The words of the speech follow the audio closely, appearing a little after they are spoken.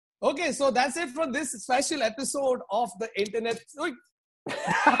Okay, so that's it for this special episode of the Internet.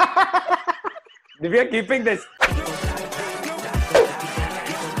 We are keeping this.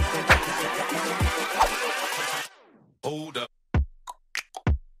 Hold up.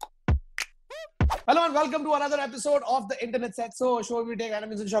 Hello and welcome to another episode of the Internet Set. So, a show where we take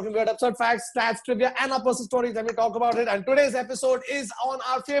animals and shocking weird absurd facts, stats, trivia, and our personal stories, and we talk about it. And today's episode is on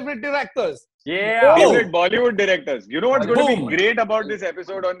our favorite directors. Yeah. Favorite Bollywood directors. You know what's going to Boom. be great about this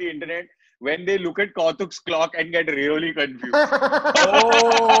episode on the internet? When they look at Kautuk's clock and get really confused.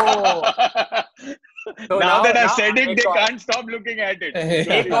 Oh. So now that I've now said it, एक they और- can't stop looking at it.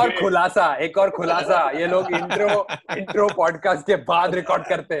 एक और खुलासा ये लोग intro podcast के बाद record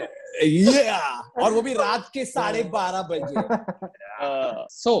करते हैं. Yeah. और वो भी रात के 12:30 बजे.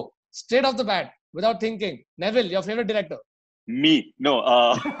 So, straight off the bat, without thinking, Neville, your favorite director? Me. No.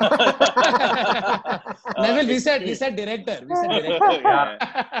 Neville, we said director. We said director.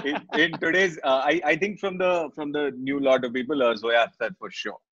 Yeah. In today's, I think from the new lot of people, Zoya Akhtar for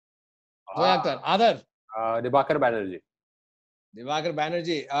sure. Zoya Akhtar. Adar. Dibakar Banerjee. Divakar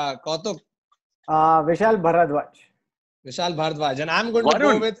Banerjee. Kautuk. Vishal Bharadwaj. Vishal Bhardwaj. And I'm going to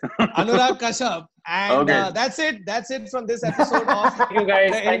go with Anurag Kashyap. And Okay. that's it. That's it from this episode of Thank you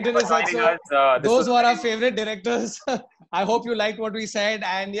guys. the Thank you for Internet joining Set. us. So, This those was were our favorite directors. I hope you liked what we said.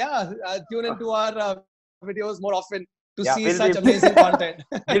 And yeah, tune into our videos more often to Yeah, see we'll such be- amazing content.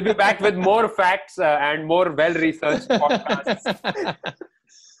 We'll be back with more facts and more well-researched podcasts.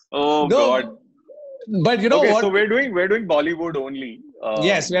 Oh No, God. But you know Okay, what? so we're doing Bollywood only.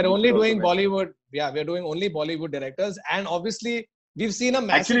 Yes, we are only so- doing Bollywood. Yeah, we are doing only Bollywood directors. And obviously, we've seen a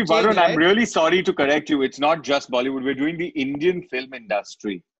massive Actually, change, Varun, right? I'm really sorry to correct you. It's not just Bollywood. We're doing the Indian film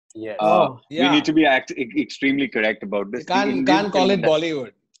industry. Yes. Yeah. We need to be extremely correct about this. You The can't Indian call film it industry.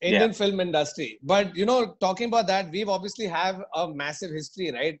 Bollywood. Indian film industry. But, you know, talking about that, we've obviously have a massive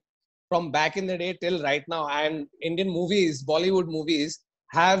history, right? From back in the day till right now. And Indian movies, Bollywood movies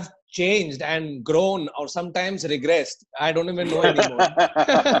have changed and grown or sometimes regressed. I don't even know anymore.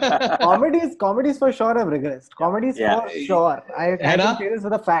 Comedies for sure have regressed. Comedies Yeah. for sure. I Hai na? can say this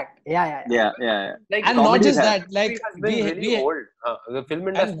with a fact. Yeah. Yeah. Like, And not comedy just has- that, like, has been really old. The film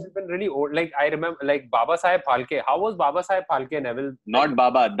industry has been really old. Like, I remember, like, Baba Saheb Phalke. How was Baba Saheb Phalke, Neville? Not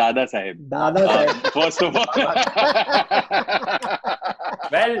Baba, Dada Saheb. Dada Saheb. First of all.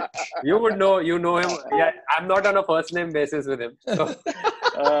 Well, you would know. You know him. Yeah, I'm not on a first name basis with him.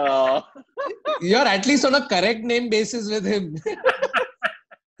 So, You're at least on a correct name basis with him.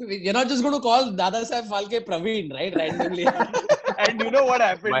 You're not just going to call Dada Saheb Phalke Praveen, right? Randomly. And you know what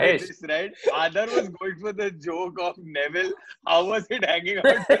happened Mahesh. with this, right? Adar was going for the joke of Neville. How was it hanging out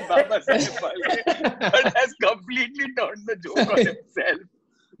with Baba Saheb Phalke? But has completely turned the joke on himself.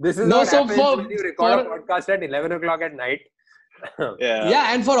 this is No, what so happens for- when you record a for- podcast at 11 o'clock at night.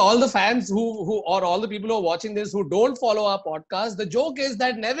 Yeah, and for all the fans who or all the people who are watching this who don't follow our podcast, the joke is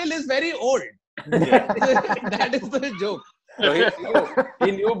that Neville is very old. That is the joke. So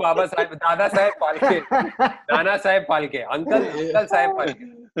he knew Baba Saheb, Dada Saheb Phalke, Nana Saheb Phalke, Uncle Saheb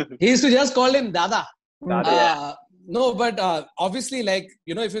Phalke. He used to just call him Dada. Dada. No, but obviously, like,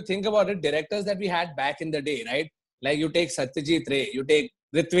 you know, if you think about it, directors that we had back in the day, right? Like, you take Satyajit Ray, you take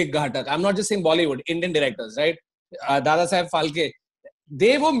Ritvik Ghatak. I'm not just saying Bollywood, Indian directors, right? Dada Saheb Phalke.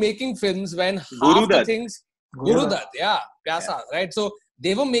 They were making films when half Guru the Dutt. things... Guru Guru Dutt, yeah. Pyasa, right? So,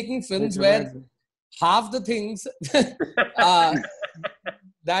 they were making films where half the things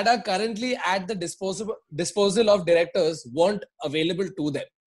that are currently at the disposal of directors weren't available to them.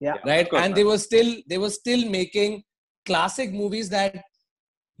 Yeah. Right. course And they were still making classic movies that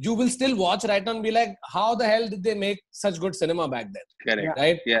you will still watch right now and be like, how the hell did they make such good cinema back then? Correct.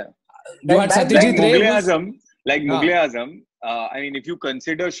 Right? Yeah. You had Back Satyajit Ray. Mughal who's- Azam, like Mughal Azam, I mean, if you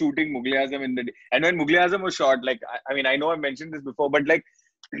consider shooting Mughal Azam in the day, and when Mughal Azam was shot, like, I mean, I know I mentioned this before, but like,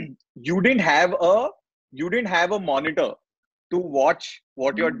 you didn't have a monitor to watch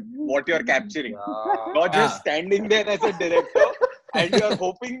what you're capturing. You're just standing there as a director, and you're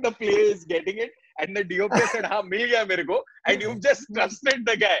hoping the play is getting it. And the DOP said, "Ha, mil gaya mere ko," and you've just trusted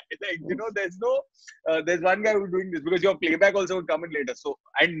the guy. Like, you know, there's one guy who's doing this because your playback also would come in later. So,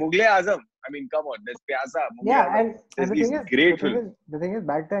 and Mughal Azam, I mean, come on, there's Pyasa. Mughal Yeah, Azam. and the These thing is, great the thing films. is, the thing is,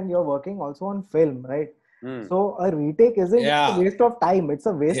 back then you're working also on film, right? Hmm. So a retake isn't Yeah. a waste of time; it's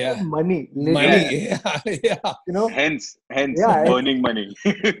a waste Yeah. of money. Money. Yeah. You know, Hence, Yeah, burning money.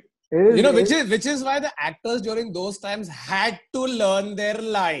 You know, which is why the actors during those times had to learn their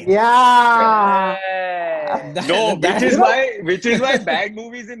lines. Yeah. No, That- which is why bad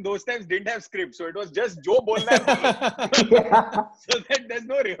movies in those times didn't have scripts. So it was just Jo bolna hai bolo. Yeah. So that there's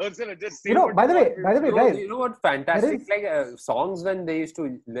no rehearsal. Just say You know, what by the you way, want. guys, You know what fantastic, is- like songs when they used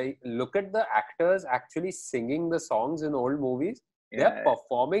to like look at the actors actually singing the songs in old movies. They're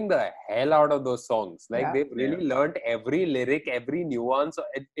performing the hell out of those songs. Like Yeah. they've really learnt every lyric, every nuance.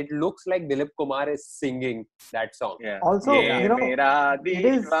 It looks like Dilip Kumar is singing that song. Yeah. Also, Ye you know, mera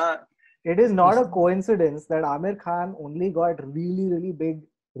it is not a coincidence that Amir Khan only got really big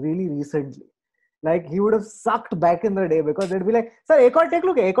really recently. Like he would have sucked back in the day because they'd be like, "Sir, ek aur take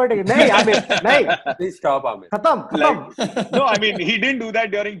look, ek aur take." Nahi, Amir, nahi. Please stop, Amit. Khatam. No, I mean he didn't do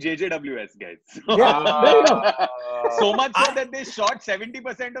that during JJWS, guys. Yeah, there you go. So much so that they shot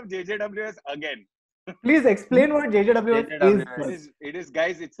 70% of JJWS again. Please explain what JJWS is. JJWS. It is,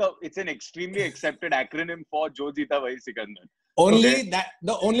 guys. It's an extremely accepted acronym for Jo Jeeta Wahi Sikandar. Only that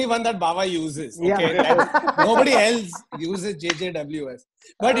the only one that Baba uses. Okay, Yeah. nobody else uses JJWS.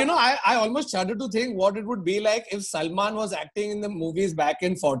 But you know, I almost shudder to think what it would be like if Salman was acting in the movies back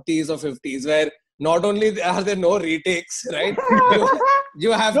in 40s or 50s, where not only are there no retakes, right?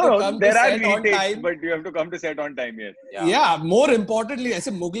 You have to come to there are set on retakes, time. but you have to come to set on time. Yes. Yeah, more importantly,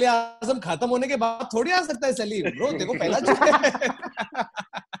 ऐसे मुगले आजम खत्म होने के बाद थोड़ी आ सकता है Salim. Bro, देखो पहला चीज.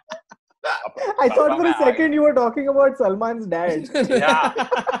 I thought for a second you were talking about Salman's dad. Yeah.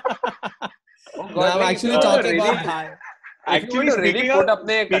 No, I'm actually talking about. If you were to really speaking put of- up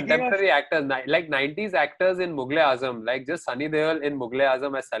the speaking contemporary actors, like 90s actors in Mughal Azam, like just Sunny Deol in Mughal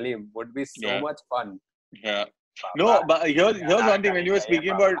Azam as Salim would be so Yeah. much fun. Yeah. No, but here's one thing when you were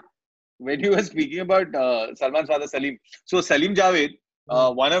speaking about Salman's father Salim. So Salim Javed,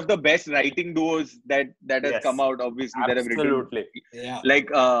 one of the best writing duos that has Yes. come out, obviously, that have written. Absolutely. Yeah. Like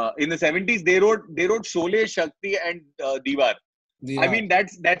in the 70s, they wrote Sholay, Shakti, and Diwar. I mean,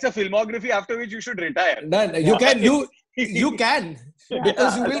 that's a filmography after which you should retire. Done. You can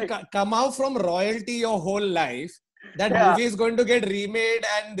because you will come out from royalty your whole life. That movie is going to get remade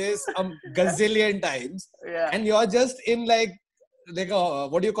and this gazillion times, and you're just in like a,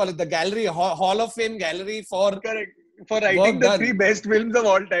 what do you call it? The gallery, Hall of Fame gallery for Correct. For writing the done. 3 best films of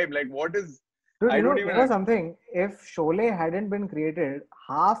all time. Like, what is? Dude, I you don't know, even you know something? If Sholay hadn't been created,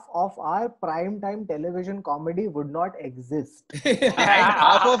 half of our prime time television comedy would not exist. And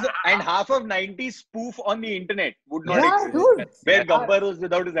half of 90s spoof on the internet would not exist. Dude. Where Gabbar was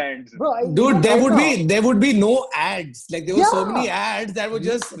without his hands. Bro, Dude, there right would be no ads. Like there were so Yeah. many ads that were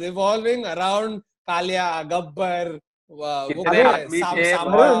just revolving around Kalia, Gabbar, कितने आदमी थे,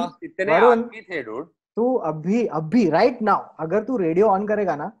 Samba. कितने वरुण, आदमी थे, dude. तू अभी right now अगर तू रेडियो ऑन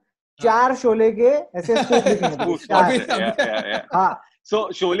करेगा ना 4 शोले के ऐसे स्कूप दिखेंगे तुझे, Spoof 4. spots, yeah. हाँ. So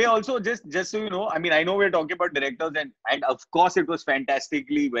Sholay also, just so you know, I mean, I know we're talking about directors and of course it was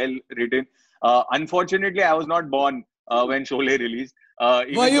fantastically well written. Unfortunately, I was not born when Sholay released.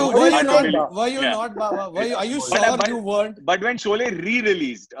 Were you not, Baba? Are you sure you weren't? But when Sholay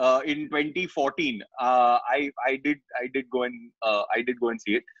re-released in 2014, I did go and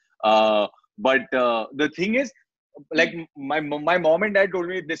see it. But the thing is, like my mom and dad told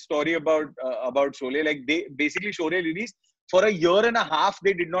me this story about Sholay. Like they basically Sholay released for a year and a half.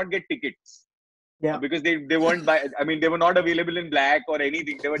 They did not get tickets. Yeah. Because they weren't they were not available in black or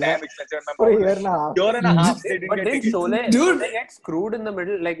anything. They were damn expensive. And For my a mom year and a half. year and a half they didn't But get didn't tickets. Sholay get screwed in the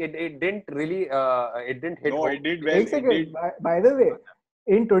middle? Like it didn't really, it didn't hit No, home. it did well. Wait a second. By the way,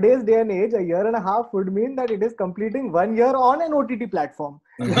 in today's day and age, a year and a half would mean that it is completing 1 year on an OTT platform.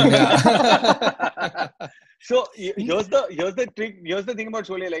 So here's the trick. Here's the thing about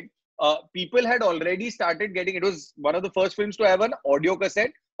Sholay. Like people had already started getting. It was one of the first films to have an audio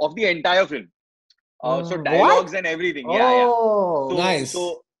cassette of the entire film. So dialogues and everything. Oh, So, nice.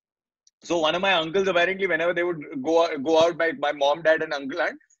 So one of my uncles, apparently, whenever they would go out, my mom, dad, and uncle,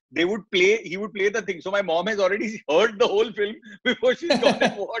 and he would play the thing. So my mom has already heard the whole film before she's gone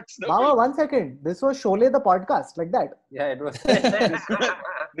and watched the Mama, film. 1 second. This was Sholay the podcast, like that. Yeah, it was.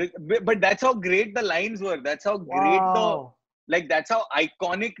 But that's how great the lines were. That's how great that's how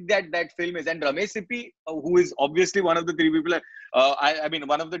iconic that film is. And Ramesh Sippy, who is obviously one of the 3 people, I mean,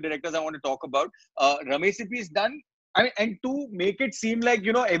 one of the directors I want to talk about. Ramesh Sippy is done. I mean, and to make it seem like,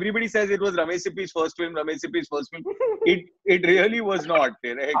 everybody says it was Ramesh Sippy's first film. It really was not.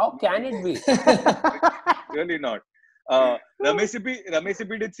 Right? How can it be? Really not. Ramesh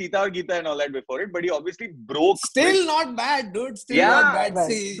Sippy did Sita or Geeta and all that before it, but he obviously broke. Still not bad, dude. Still Yeah, not bad. man.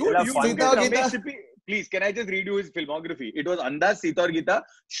 See, Dude, you look Sita at or Ramesh Geeta. Sippy. Please, can I just read you his filmography? It was Andaz, Sita or Geeta,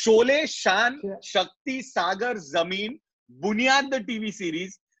 Sholay, Shan, Shakti, Sagar, Zameen, Bunyad, the TV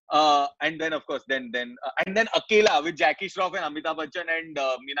series, And then of course, then Akela with Jackie Shroff and Amitabh Bachchan and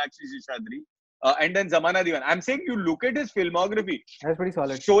Meenakshi Seshadri. And then Zamana Diwan. I'm saying you look at his filmography. That's pretty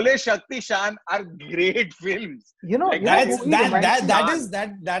solid. Sholay, Shakti, Shan are great films. You know, Like, that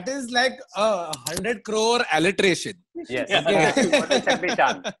is like 100 crore alliteration. Yes. Yeah. Shakti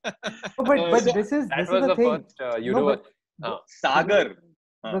Chan. But So this is That this was is the the thing. first universe. Sagar.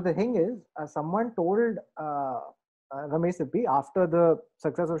 But the thing is, someone told Ramesh Sippy after the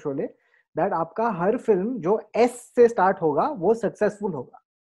success of Sholay that आपका हर film जो S से start होगा वो successful होगा.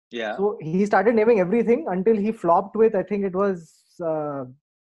 Yeah. So he started naming everything until he flopped with, I think it was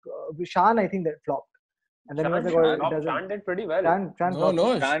Shan, I think that flopped. And then he was like, oh, it doesn't. Shan did pretty well. Shan flopped.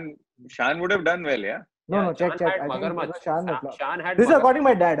 No. Shan would have done well, yeah. No, check. Shan had I think it was Magarmach. Shan that flopped. Shan had This is Magarmach. according to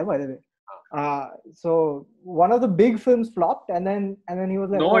my dad, by the way. So one of the big films flopped, and then he was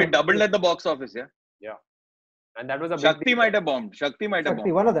like, No, oh, it doubled at the box office, yeah. And that was a big Shakti deal. might have bombed. Shakti might have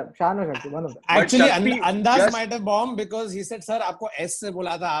Shakti, bombed. one of them. Shan or Shakti, one of them. Actually, Shakti Andaz just- might have bombed because he said, "Sir, आपको S से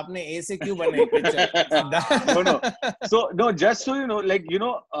बोला था, आपने A से क्यों बने picture?" No. So no, just so you know, like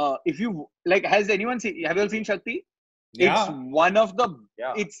if you like, have you all seen Shakti? Yeah. It's one of the.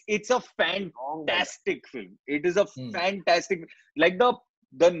 Yeah. It's a fantastic film. It is a fantastic, like the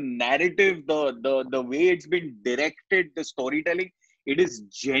narrative, the way it's been directed, the storytelling. It is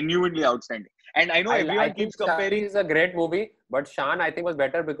genuinely outstanding. And I know everyone keeps comparing. It's a great movie, but Shan I think was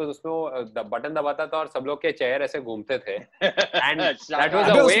better because उसमें the button दबाता था और सब लोग के chair ऐसे घूमते थे. And that was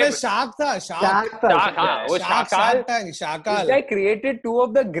अबे a उसमें way. शार्क था, Shark, हाँ, वो Shakal. This Shakaal. guy created two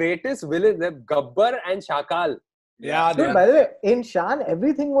of the greatest villains, Gabbar and Shakal. Yeah, Dude, by the way, in Shan,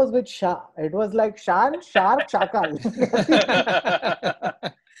 everything was with Shah. It was like Shan, Shark, Shakal.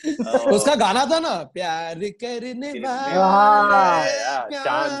 उसका गाना था ना प्यार करने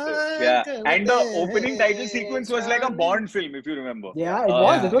Yeah. And the opening title sequence was like a Bond film, if you remember. Yeah, it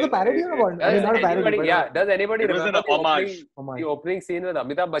was. It was a parody of a Bond. I mean, not a parody. But Does anybody It was remember an homage. the opening scene with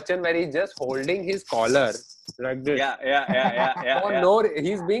Amitabh Bachchan where he's just holding his collar like this? Yeah. Oh no,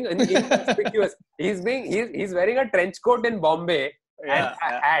 he's being inconspicuous. He's wearing a trench coat in Bombay and a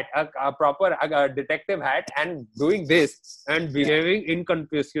hat, a proper detective hat, and doing this and behaving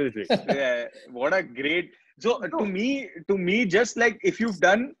inconspicuously. Yeah. What a great. So to me, just like if you've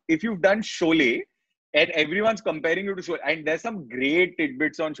done Sholay, and everyone's comparing you to Sholay, and there's some great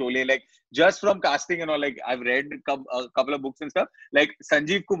tidbits on Sholay, like just from casting and all. Like I've read a couple of books and stuff. Like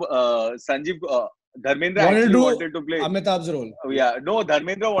Dharmendra actually wanted to play Amitabh's role. Yeah, no,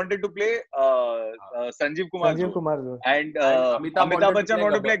 Dharmendra wanted to play Sanjeev Kumar's Sanjeev role. Kumar. And Amitabh Amitabh Bachchan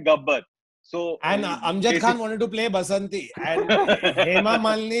wanted to play Gabbar. So And Amjad Khan wanted to play Basanti. And Hema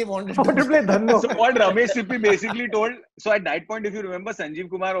Malini wanted to play Dhanno. So what Ramesh Sippy basically told, so at that point, if you remember, Sanjeev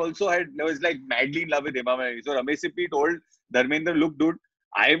Kumar also was like madly in love with Hema Malini. So Ramesh Sippy told Dharmendra, look, dude,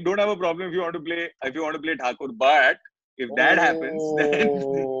 I don't have a problem if you want to play Thakur, but if that happens, then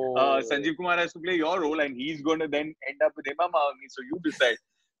Sanjeev Kumar has to play your role, and he's going to then end up with Hema Malini. So you decide.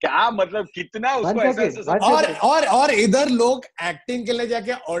 क्या मतलब कितना उसको ऐसा और इधर लोग acting के लिए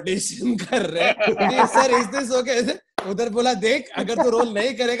जाके ऑडिशन कर रहे हैं सर इज दिस ओके उधर बोला देख अगर तू रोल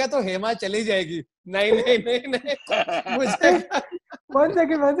नहीं करेगा तो हेमा चली जाएगी नहीं मुझे One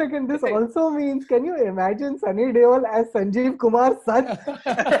second. This also means, can you imagine Sunny Deol as Sanjeev Kumar's son?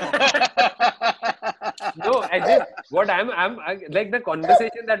 No, what I'm like the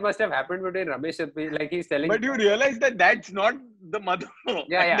conversation that must have happened between Ramesh Sippy, like he's telling. But you realize that that's not the mother.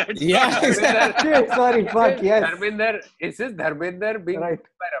 Yeah. Sorry, fuck, yes. Dharmender being Right.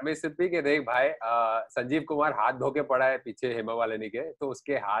 by Ramesh Sippy के देख भाई संजीव कुमार हाथ धो के पड़ा है पीछे हेमा मालिनी के तो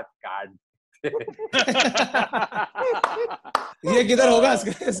उसके हाथ काट ये किधर होगा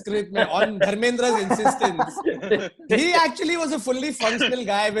स्क्रिप्ट में on Dharmendra's insistence he actually was a fully functional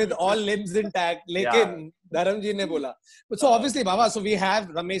guy with all limbs intact लेकिन धर्म जी ने बोला so obviously Baba so we have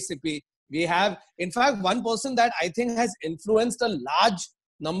Ramesh Sippy we have in fact one person that I think has influenced a large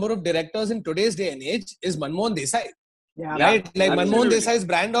number of directors in today's day and age is Manmohan Desai right like Manmohan Desai's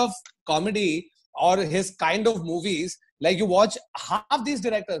brand of comedy or his kind of movies like you watch half these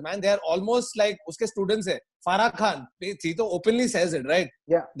directors man they are almost like uske students hai Farah Khan he to openly says it right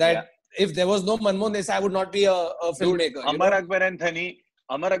that if there was no Manmohan Desai I would not be a filmmaker. Amar Akbar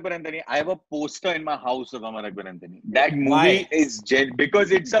Anthony, I have a poster in my house of Amar Akbar Anthony. That movie is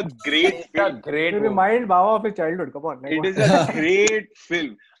because it's a great film. great You remind Baba of his childhood. Come on. It is a great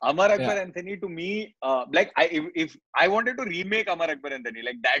film. Amar Akbar Anthony to me, like if I wanted to remake Amar Akbar Anthony,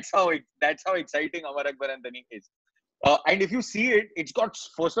 like that's how exciting Amar Akbar Anthony is. And if you see it, it's got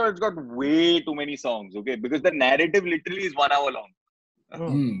way too many songs, okay? Because the narrative literally is 1 hour long.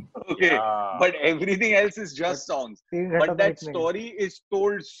 Okay, Yeah. but everything else is just songs. But that story is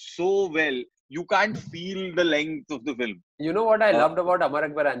told so well. You can't feel the length of the film. You know what I loved about Amar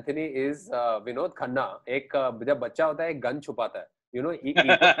Akbar Anthony is Vinod Khanna. एक जब बच्चा होता है एक gun छुपाता है. You know,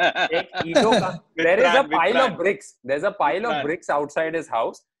 एक ईंटों का. There is a pile of bricks. There's a pile of bricks outside his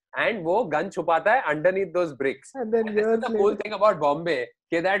house. And वो गन छुपाता है underneath those bricks. And then this is the cool thing about Bombay.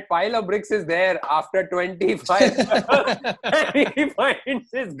 That pile of bricks is there after 25 and he finds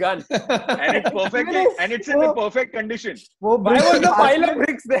his gun. And it's perfectly, and it's in the perfect condition. Why was the pile of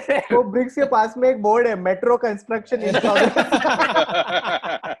bricks there? वो bricks के पास में एक board है, metro construction in progress.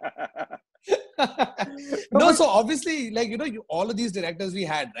 No, so obviously, like, you know, all of these directors we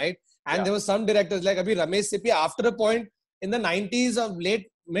had, right? And there were some directors like Abhi Ramesh Sippy. After a point in the 90s or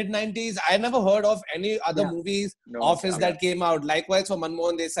mid-90s, I never heard of any other movies, Office that came out. Likewise for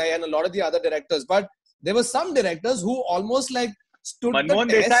Manmohan Desai and a lot of the other directors. But there were some directors who almost like stood Manmohan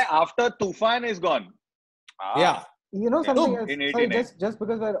the test. Desai after Tufan is gone. Yeah. You know something else? In Sorry, 89. just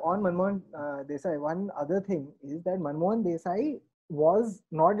because we're on Manmohan Desai, one other thing is that Manmohan Desai was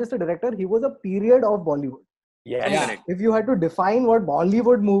not just a director, he was a period of Bollywood. Yeah. If you had to define what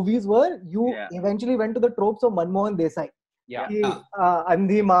Bollywood movies were, you eventually went to the tropes of Manmohan Desai. Yeah.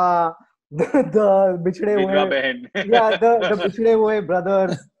 Andhi Ma, the Bichde Hue, the Bichde Hue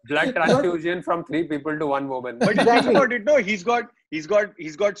brothers. Blood transfusion from 3 people to 1 woman. But think about it, no, he's got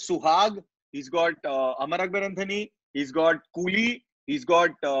Suhag, he's got Amar Akbar Anthony, he's got Coolie, he's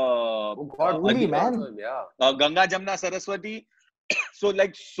got Coolie, man. Ganga Jamna Saraswati. So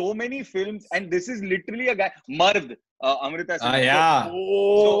like so many films, and this is literally a guy, Mard, Amrita Singh.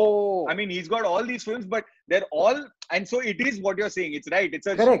 So, I mean, he's got all these films, but they're all, and so it is what you're saying. It's right. It's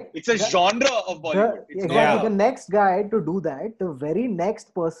a genre of Bollywood. The next guy to do that, the very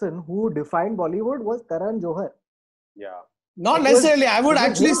next person who defined Bollywood was Karan Johar. Yeah. Not necessarily. I would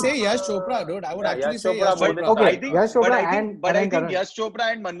actually say Yash Chopra, dude. I would actually say Yash Chopra. Okay, Yash Chopra I think Yash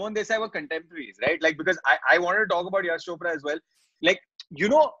Chopra and Manmohan Desai were contemporaries, right? Like, because I wanted to talk about Yash Chopra as well. Like, you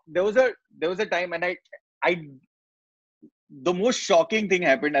know, there was a time, and the most shocking thing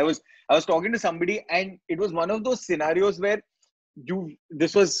happened. I was talking to somebody, and it was one of those scenarios where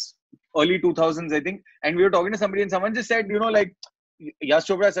this was early 2000s, I think, and we were talking to somebody, and someone just said, you know, like, Yash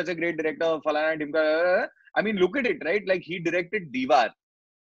Chopra is such a great director, Falana Dimka. I mean, look at it, right? Like, he directed Diwar.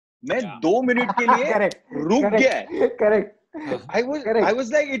 मैं 2 minute के लिए रुक गया. Correct. I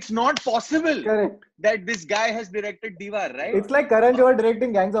was like, it's not possible that this guy has directed Diwar, right? It's like Karan Johar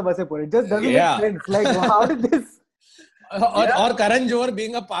directing Gangs of Wasseypur. It just doesn't make sense. Like, how did this? Or Karan Johar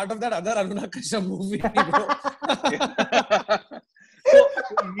being a part of that other Anurag Kashyap movie. So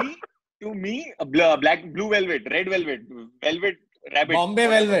to me, Blue Velvet, Red Velvet, Velvet Rabbit, Bombay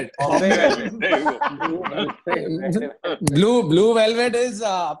Velvet. There you go. Blue Velvet is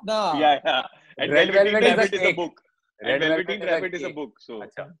apna. Yeah. And Red Velvet Rabbit is a book. Red Velvet Rabbit is a book. So,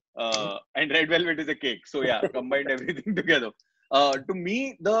 and Red Velvet is a cake. So yeah, combined everything together. To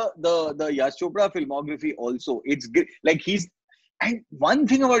me, the Yash Chopra filmography also, it's great. Like and one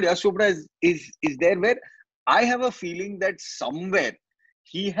thing about Yash Chopra is there where I have a feeling that somewhere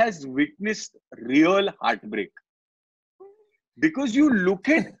he has witnessed real heartbreak. Because you look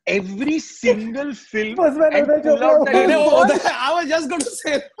at every single film and pull out that. I was just going to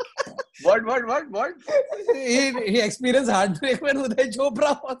say. What? He experienced heartbreak when Uday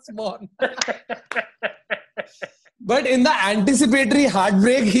Chopra was born. But in the anticipatory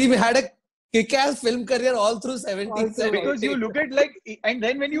heartbreak, he had a kick-ass film career all through 70s. Because you look at like, and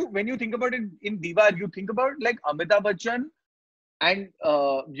then when you think about it in Diwar, you think about like Amitabh Bachchan, and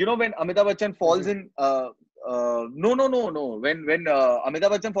you know, when Amitabh Bachchan falls in no. When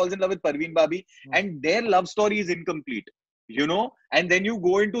Amitabh Bachchan falls in love with Parveen Babi, and their love story is incomplete, you know, and then you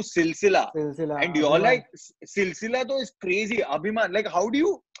go into Silsila and you're like, Silsila though is crazy. Abhiman, like, how do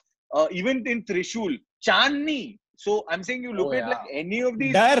you even in Trishul, Chandni. So I'm saying you look at like any of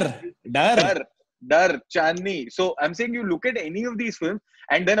these. Dar, Chandni. So I'm saying you look at any of these films,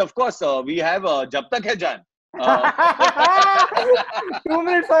 and then of course we have Jab Tak Hai Jaan. 2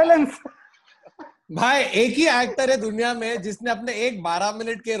 minute silence. भाई एक ही actor है दुनिया में जिसने अपने एक 12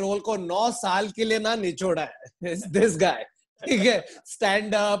 minute के role को 9 साल के लिए ना निचोड़ा है. This guy. ठीक है,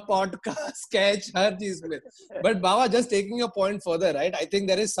 स्टैंड अप, पॉडकास्ट, स्केच, हर चीज में. But Baba, just taking your point further, right? I think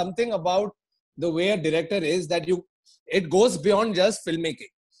there is something about the way a director is that it goes beyond just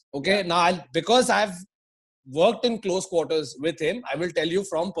filmmaking. Okay, now because I've worked in close quarters with him, I will tell you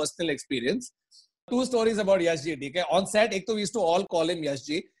from personal experience 2 stories about Yash Ji. Okay, on set, we used to all call him Yash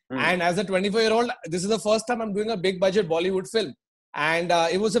Ji. And as a 24-year-old, this is the first time I'm doing a big budget Bollywood film. And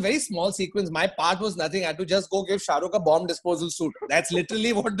it was a very small sequence. My part was nothing. I had to just go give Shah Rukh a bomb disposal suit. That's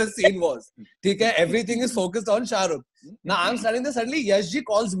literally what the scene was. Okay? Everything is focused on Shah Rukh. Now I'm standing there. Suddenly Yashji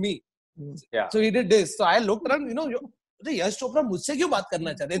calls me. Yeah. So he did this. So I looked around. Yash Chopra मुझसे क्यों बात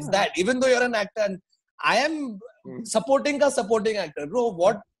करना चाहते? It's that. Even though you're an actor, and I am supporting actor, bro.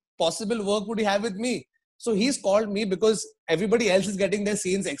 What possible work would he have with me? So he's called me because everybody else is getting their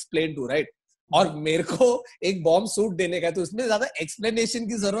scenes explained to, right? और मेरे को एक bomb suit देने का है, तो उसमें ज्यादा एक्सप्लेनेशन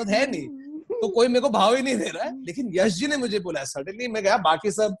की जरूरत है नहीं, तो कोई मेरे को भाव ही नहीं दे रहा है. लेकिन यश जी ने मुझे बोला. सडनली मैं गया,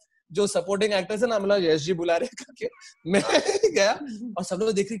 बाकी सब जो सपोर्टिंग एक्टर्स है ना, मतलब यश जी बुला रहे करके मैं गया और सब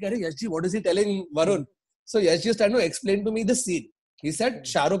लोग देख रहे, कह रहे Yash ji what is he telling Varun. So Yash is trying to explain to me the scene. He said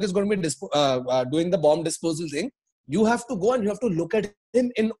Shah Rukh is going to be doing the bomb disposal thing. You have to go and you have to look at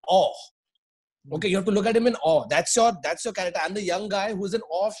him in awe. Okay, you have to look at him in awe. That's your character. I'm the young guy who's in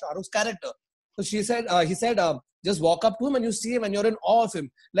awe of Shah Rukh's character. So he said, just walk up to him and you see him and you're in awe of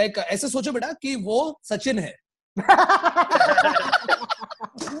him. Like, ऐसे सोचो बेटा कि वो सचिन है.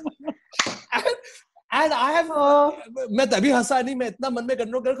 And I have, मैं तभी हंसा नहीं, मैं इतना मन में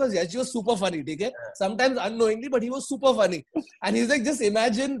कंट्रोल कर, because Yash was super funny, ठीक है? Sometimes unknowingly, but he was super funny. And he's like, just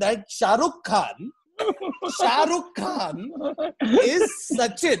imagine that Shah Rukh Khan is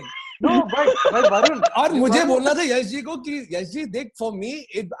Sachin. No, but Varun. और मुझे बोलना था यश जी को कि यश जी देख, for me,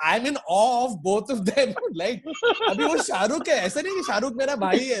 I am in awe of both of them. Like, अभी वो शाहरुख है, ऐसा नहीं कि शाहरुख मेरा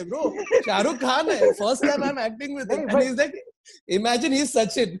भाई है, bro. शाहरुख खान है. First time I'm acting with him, and he's like, imagine he's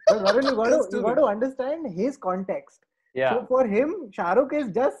Sachin. But Varun, you got to understand his context. Yeah. So for him, Shah Rukh is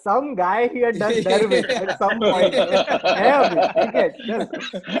just some guy he had done there with at some point.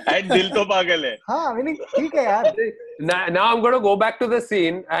 And Dil To Pagal Hai. हाँ, meaning ठीक है यार. Now I'm going to go back to the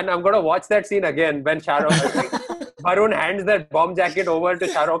scene and I'm going to watch that scene again when Shah Rukh, Varun hands that bomb jacket over to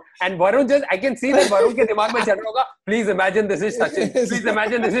Shah Rukh, and Varun just, I can see that Varun के दिमाग में चल रहा होगा, please imagine this is Sachin. Please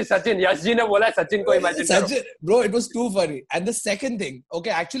imagine this is Sachin. Yash ji ने बोला Sachin को imagine करो. Sachin, bro, it was too funny. And the second thing,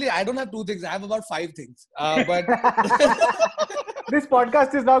 okay, actually I don't have 2 things. I have about 5 things. But this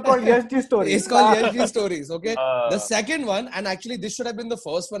podcast is now called Yash Ji Stories. It's called Yash Ji Stories. Okay. The second one, and actually this should have been the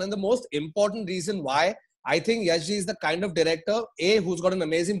first one, and the most important reason why I think Yash Ji is the kind of director who's got an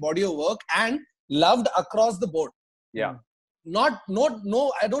amazing body of work and loved across the board. Yeah. No,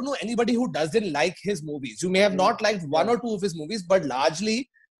 I don't know anybody who doesn't like his movies. You may have not liked 1 or 2 of his movies, but largely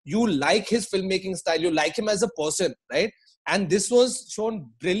you like his filmmaking style. You like him as a person, right? And this was shown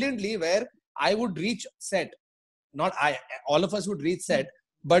brilliantly where I would reach set. Not I, all of us would reach set.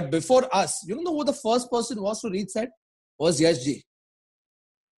 But before us, you know who the first person was to reach set? Was Yash Ji.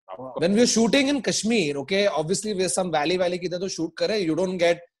 When we were shooting in Kashmir, okay, obviously we're some valley ki to shoot kare. You don't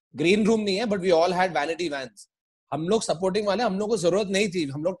get green room nahi hai, but we all had vanity vans. हम लोग supporting वाले, हम लोग को जरूरत नहीं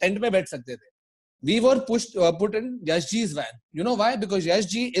थी, हम लोग tent में बैठ सकते थे. We were put in Yash Ji's van. You know why? Because Yash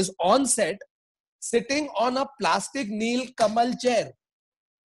Ji is on set, sitting on a plastic Neel Kamal chair.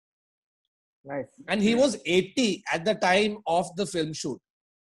 Nice. And he was 80 at the time of the film shoot.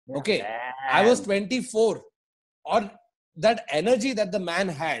 Yeah. Okay. Damn. I was 24. Or that energy that the man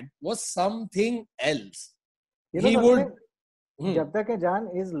had was something else. You know, He would... Jab Tak Hai Jaan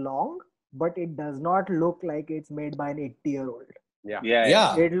is long, but it does not look like it's made by an 80-year-old.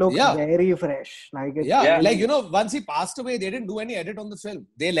 Yeah. It looks very fresh. Like it's like, you know, once he passed away, they didn't do any edit on the film.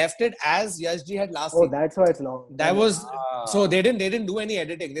 They left it as Yash Ji had last seen. That's why it's long. That was... So they didn't do any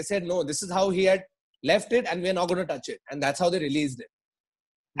editing. They said, no, this is how he had left it and we're not going to touch it. And that's how they released it.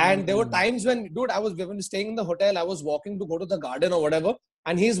 And there were times when, dude, I was staying in the hotel. I was walking to go to the garden or whatever.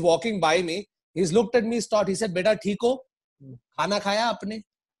 And he's walking by me. He's looked at me, stopped. He said, beta, theek ho? Khana khaya apne?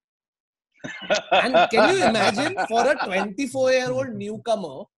 And can you imagine for a 24-year-old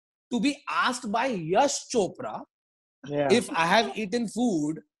newcomer to be asked by Yash Chopra if I have eaten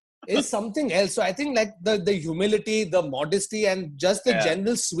food is something else. So I think like the humility, the modesty and just the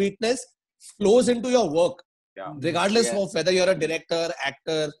general sweetness flows into your work. Yeah. Regardless of whether you're a director,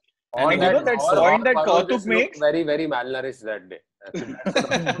 actor. And you know that point that Kautuk makes? Very, very malnourished that day.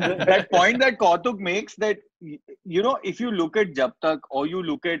 That point that Kautuk makes, that, you know, if you look at Jab Tak or you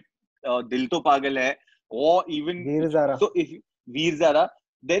look at Dil To Pagal Hai or even Veer Zara. So if Veer Zara,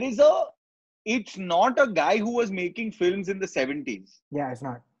 there is it's not a guy who was making films in the 70s. Yeah, it's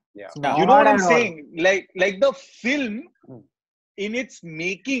not. Yeah. You know what I'm saying? Like the film in its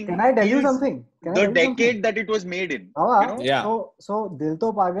making. Can I tell you something? The decade that it was made in. You know? Yeah. So Dil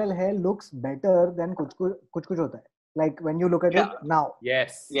To Pagal Hai looks better than Kuch Kuch Hota Hai. Like when you look at it now.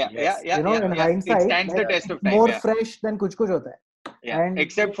 Yes. Yeah. You know, in hindsight, it stands the test of time. More fresh than Kuch Kuch Hota Hai. Yeah. And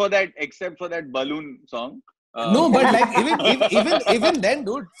except for that balloon song. No, but like even then,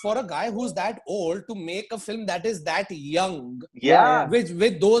 dude, for a guy who's that old to make a film that is that young, Yeah.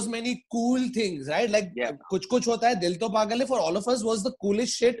 with those many cool things, right? Like Yeah. kuch hota hai, Dil To Pagal Hai for all of us was the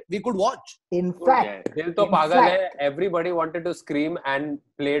coolest shit we could watch. In fact, Dil To Pagal Hai, everybody wanted to scream and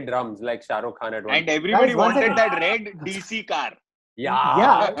play drums like Shah Rukh Khan at one. And everybody Guys, one wanted second. that red DC car.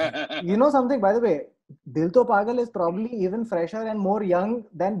 Yeah. You know something, by the way, Dil To Pagal is probably even fresher and more young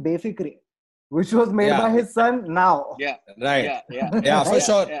than Befikri, which was made by his son now. Yeah. Right. Yeah. For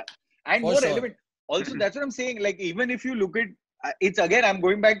sure. Yeah. And For more sure. relevant. Also, that's what I'm saying. Like, even if you look at it's again, I'm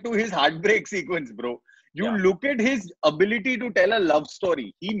going back to his heartbreak sequence, bro. You look at his ability to tell a love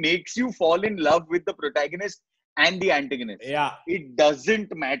story. He makes you fall in love with the protagonist and the antagonist. Yeah. It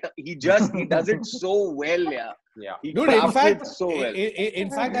doesn't matter. He does it so well. Yeah. He Dude, in crafts fact, it so well. in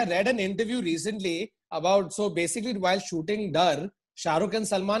fact, I read an interview recently about, so basically while shooting Dar, Shah Rukh and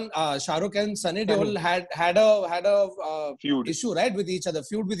Sunny Deol had a Feud. issue, right, with each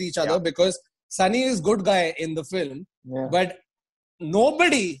other, because Sunny is good guy in the film, but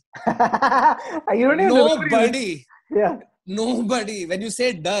nobody, when you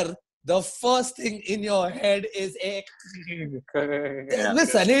say Dar, the first thing in your head is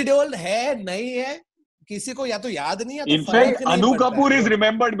Sunny Deol hai, nahi hai, किसी को या तो याद नहीं है. In fact, Anu Kapoor is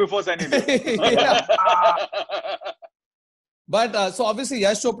remembered before Sunny Deol. But so obviously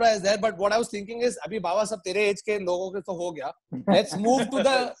Yash Chopra is there. But what I was thinking is, अभी बाबा सब तेरे age के लोगों के तो हो गया. Let's move to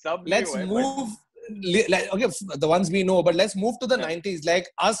the ones we know, but let's move to the 90s. Like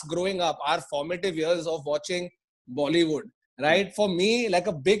us growing up, our formative years of watching Bollywood, right? For me, like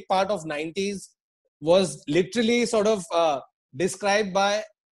a big part of 90s was literally sort of described by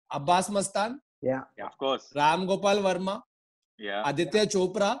Abbas Mastan. Yeah, of course. Ram Gopal Verma. Yeah. Aditya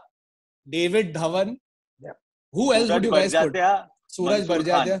Chopra. David Dhawan. Yeah. Who else would you guys put? Suraj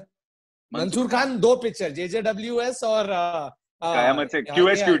Barjatya. Mansoor Khan, two pictures. JJWS or Qayamat Se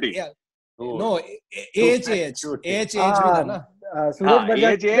QSQT. Yeah. No, AHAH. AHAH. Suraj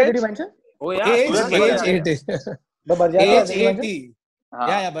Barjatya, did you mention? Oh yeah. AHAH. The Barjatya.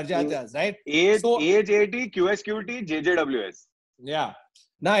 Yeah, Barjatya, right? AHAT, QSQT, JJWS. Yeah.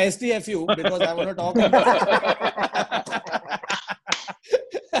 Now STFU, because I want to talk about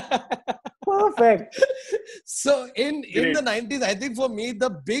Perfect. So in the 90s, I think for me,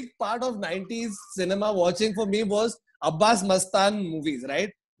 the big part of 90s cinema watching for me was Abbas Mastan movies,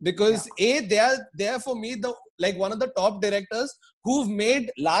 right? Because they are for me one of the top directors who've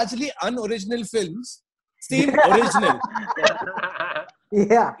made largely unoriginal films seem original.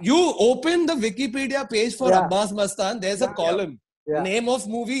 Yeah. You open the Wikipedia page for Abbas Mastan, there's a column. Name of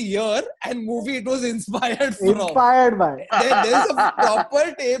movie, year, and movie it was inspired from. Inspired by. There's a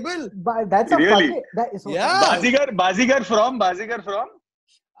proper table. But that's really? That is so Bazigar from?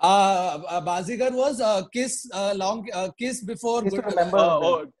 Bazigar was Kiss Before Kiss Good.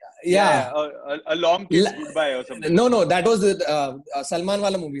 Remember. A long kiss goodbye or something. No, that was the Salman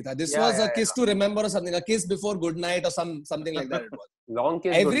wala movie. This was a Kiss to Remember or something. A Kiss Before Good Night or something like that. It was. Long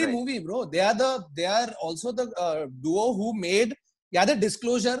Kiss. Every movie, bro. They are also the duo who made. The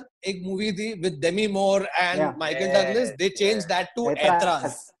Disclosure, a movie with Demi Moore and Michael Douglas. They changed that to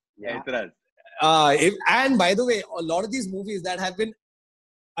Aitraz. And by the way, a lot of these movies that have been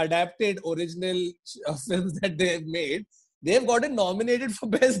adapted original films that they've made, they've gotten nominated for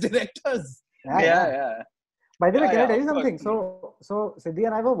best directors. By the way, can I tell you something? So Siddhi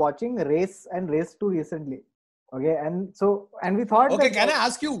and I were watching Race and Race 2 recently. Okay, and we thought. Okay, can I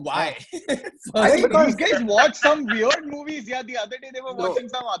ask you why? Because these guys watch some weird movies. Yeah, the other day they were watching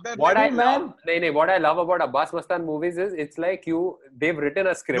some other. What I love about Abbas Mastan movies is it's like they've written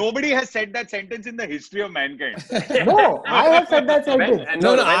a script. Nobody has said that sentence in the history of mankind. No, I have said that sentence.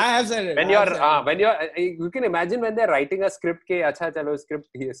 I have said it. You can imagine when they're writing a script के अच्छा चलो script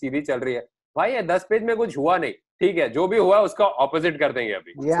सीधी चल रही है. भाई ये 10 page में कुछ हुआ नहीं. ठीक है, जो भी हुआ उसका opposite कर देंगे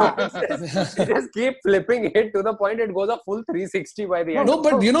अभी. Yeah. Just keep flipping it to the point it goes a full 360 by the end. No,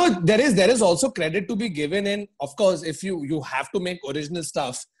 but there is also credit to be given in, of course, if you have to make original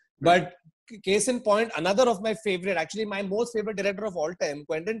stuff. But case in point, another of my favorite, actually my most favorite director of all time,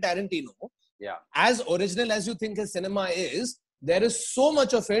 Quentin Tarantino. Yeah. As original as you think his cinema is, there is so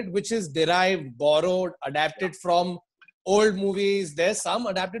much of it which is derived, borrowed, adapted from old movies. There's some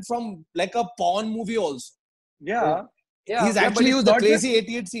adapted from like a porn movie also. Yeah. He's actually used the Crazy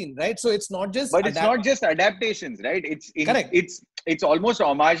 88 scene, right? So it's not just. But it's not just adaptations, right? Correct. It's almost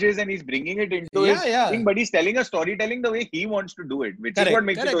homages, and he's bringing it into his thing. But he's telling a storytelling the way he wants to do it, which is what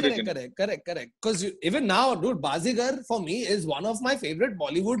makes it original. Correct. Because even now, dude, Bazigar for me is one of my favorite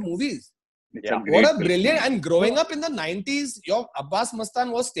Bollywood movies. What a brilliant! And growing up in the 90s, your Abbas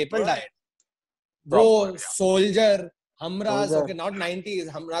Mastan was staple diet. Bro, Proper, yeah. Soldier, Hamraz, Soldier. okay, not 90s.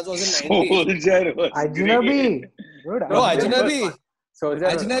 Hamraz was in 90s. Soldier was Ajnabi. great. Dude, Bro, Soldier was Ajnabi. fun. Soldier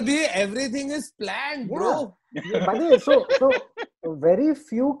was fun. Ajnabi, everything is planned, bro. By the way, so very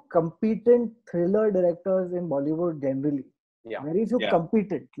few competent thriller directors in Bollywood generally. Yeah. Very few Yeah.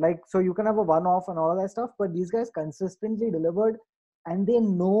 competent. Like, so you can have a one-off and all that stuff, but these guys consistently delivered, and they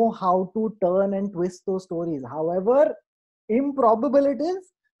know how to turn and twist those stories. However improbable it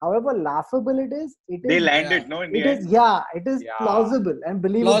is, however laughable it is, They is. landed, no, in the It end. is, yeah, it is Yeah. plausible and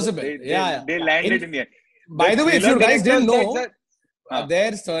believable. Plausible. They landed in the end. By the way, if you thriller guys didn't directors know, like that-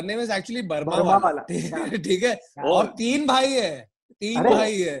 their surname is actually Burma Burma वाला. वाला, yeah. ठीक है? Oh. और 3 भाई है. 3 अरे,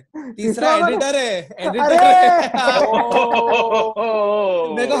 भाई है. तीसरा तीसरा वाला? एडिटर है. अरे!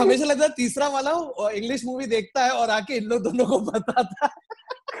 Oh. मेरे को हमेशा लगता है तीसरा वाला इंग्लिश मूवी देखता है और आके इन लोग दोनों को बताता है.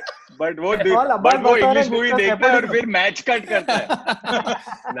 But वो All about English Bataran movie discuss देखता है और nepotism. फिर मैच कट करता है.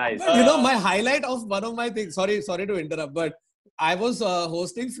 Nice. You know, my highlight of one of my things, sorry to interrupt, but I was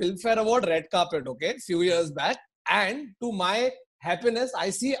hosting Filmfare Award red carpet, okay, few years back, and to my happiness, I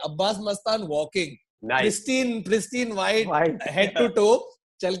see Abbas Mastan walking, Nice. pristine white, White. head to toe.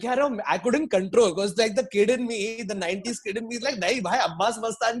 चल के आ रहा हूँ, I couldn't control because like the kid in me, the 90s kid in me is like, नहीं भाई अब्बास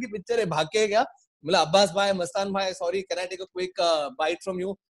मस्तान की picture है, भाग के क्या? बोला अब्बास भाई, मस्तान भाई, sorry, can I take a quick bite from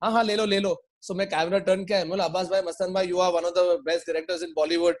you? हाँ ले लो. So मैं camera turn किया, बोला अब्बास भाई, मस्तान भाई, you are one of the best directors in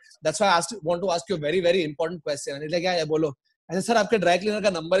Bollywood. That's why I want to ask you a very very important question. And he's like, क्या है बोलो? ऐसे सर आपके ड्राई क्लीनर का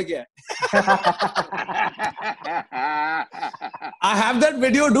नंबर क्या है? I have that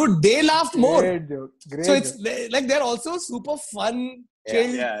video, dude. They laughed more. Great joke. Great So it's joke. like they're also super fun,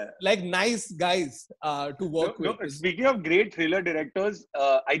 chill, Yeah. like nice guys to work No, with. speaking of great thriller directors,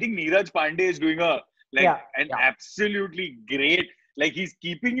 I think Neeraj Pandey is doing an Yeah. absolutely great. Like he's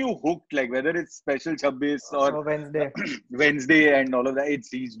keeping you hooked. Like whether it's Special 26 or So Wednesday. Wednesday and all of that,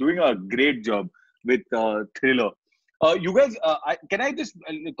 he's doing a great job with thriller. You guys, can I just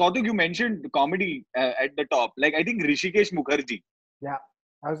Kautuk, you mentioned comedy at the top. Like I think Rishikesh Mukherjee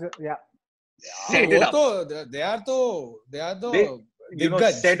Yeah. set it up. They are the They, you know,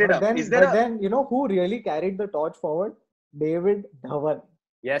 Diggaj. set it But up. then, Is there a then, you know who really carried the torch forward? David Dhawan.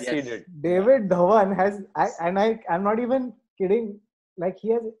 Yes, he Yes. did. David Dhawan has, I'm not even kidding. Like he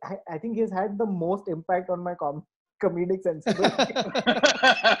has, I think he has had the most impact on my comedic sensibility.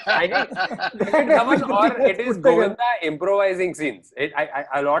 I think David Dhawan or it is Govinda improvising scenes.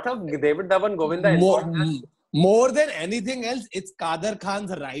 A lot of David Dhawan, Govinda More than anything else, it's Kader Khan's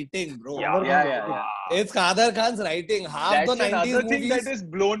writing, bro. Yeah. It's Kader Khan's writing. Half That's the 90s another thing movies. that has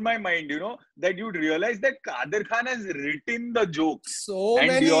blown my mind, you know, that you'd realize that Kader Khan has written the jokes. So And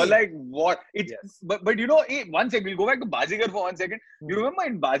many. you're like, what? It's, Yes. but you know, one second, we'll go back to Bazigar for 1 second. You remember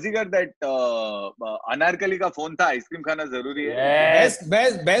in Bazigar that Anarkali ka phone tha, ice cream khana zaruri hai? Yes.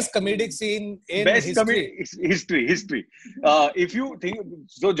 Best comedic scene in Best history. history. If you think,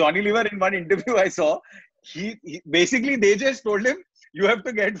 so Johnny Lever in one interview I saw, he basically they just told him, you have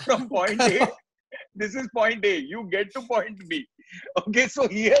to get from point A. This is point A. You get to point B. Okay, so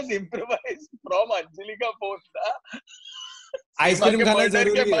he has improvised from Anjali ka phone tha. Ice cream खाना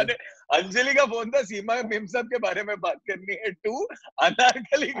जरूरी है. अंजलि का phone था सीमा ma'am साहब के बारे में बात करनी है टू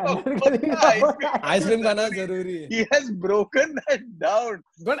अनारकली का अनारकली फोन का था फोन आइसक्रीम खाना जरूरी है. he has broken that down.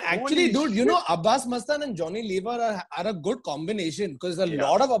 But actually, Holy dude, you shit. know, Abbas Mastan and Johnny Lever are a good combination because a Yeah.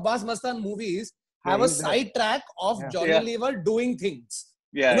 lot of Abbas Mastan movies have Yeah, a he's there. sidetrack of Yeah. Johnny Yeah. Lever doing things.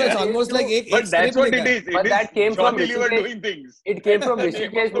 Yeah, You know, it's yeah. almost like But that's what it is. But It that is came from Johnny Lever Rishikesh. doing things. It came from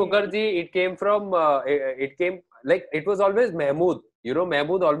Rishikesh Mukherjee. It came from. It came like it was always Mahmood. You know,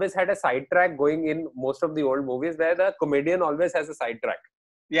 Mahmood always had a sidetrack going in most of the old movies where the comedian always has a sidetrack.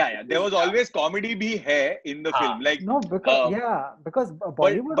 Yeah. There was always comedy bhi hai in the film. Like, No, because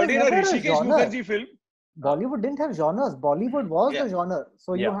Bollywood but was in a never a Rishikesh genre. Mukherjee film, Bollywood didn't have genres. Bollywood was Yeah. the genre.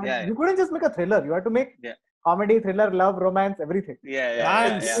 So Yeah. you couldn't just make a thriller. You had to make Yeah. comedy, thriller, love, romance, everything.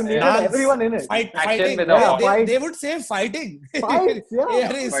 Dance, You needed dance, everyone in it. Action fighting. with a voice. They would say fighting. Fights, yeah.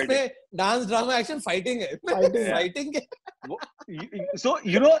 यार इसमें dance, drama, action, fighting है. Fighting, yeah. Fighting है. So,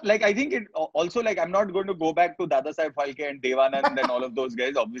 you know, like, I think it also, like, I'm not going to go back to Dada Saib Phalke and Devanand and all of those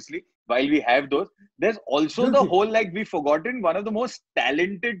guys, obviously, while we have those. There's also the whole, like, we've forgotten one of the most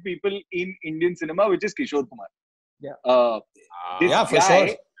talented people in Indian cinema, which is Kishore Kumar. Yeah. This Yeah, for guy,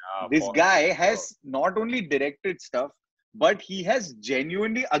 sure. this guy has not only directed stuff, but he has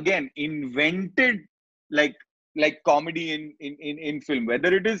genuinely, again, invented, like comedy in film,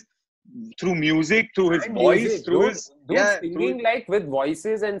 whether it is through music, through his And voice, music, through dude, his singing like with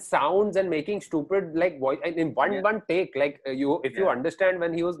voices and sounds and making stupid like voice in one take. Like if you understand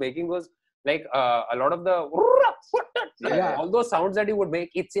when he was making those like a lot of the all those sounds that he would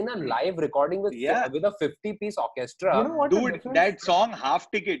make, it's in a live recording with with a 50-piece orchestra. You know what? Dude, that song Half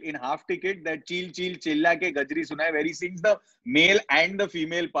Ticket, that Chil Chilla Ke Gajri Sunai, where he sings the male and the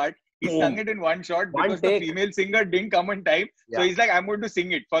female part. He sung it in one shot because the female singer didn't come on time. So he's like, I'm going to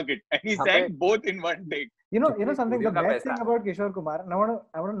sing it, fuck it. And he sang both in one take. You know something, the best thing about Kishore Kumar, and I want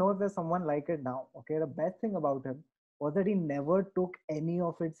to know if there's someone like it now. Okay, the best thing about him was that he never took any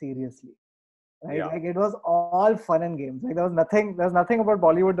of it seriously. Right? Yeah. Like it was all fun and games. Like there was nothing about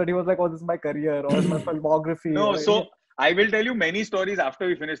Bollywood that he was like, oh, this is my career or my filmography. No, so I will tell you many stories after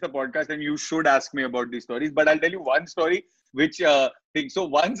we finish the podcast, and you should ask me about these stories. But I'll tell you one story which thing. So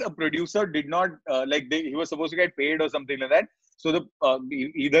once a producer did not he was supposed to get paid or something like that. So the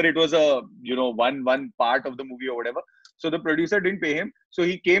either it was a one part of the movie or whatever. So the producer didn't pay him. So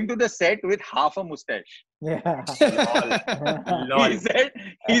he came to the set with half a mustache. Yeah. Lol.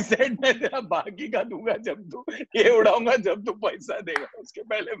 He said मैं तेरा बाकी का दूंगा जब तू ये उड़ाऊंगा जब तू पैसा देगा उसके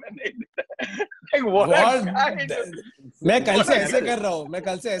पहले मैं नहीं देता. Like what? मैं कल से ऐसे कर रहा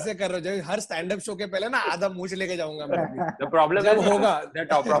हूँ जब हर स्टैंड अप शो के पहले ना आधा मूंछ लेके जाऊंगा मैं. The problem is होगा. The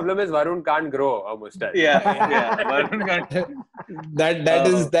top problem is Varun can't grow a mustache. Yeah. Varun can't.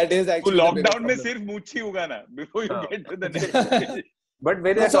 That is actually. Lockdown में सिर्फ मूंछ ही उगाना before you get to the next. But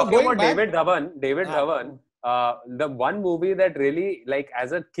when you're talking about David Dhawan, the one movie that really, like,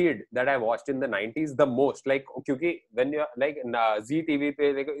 as a kid that I watched in the 90s the most, like, because when you're like Zee TV,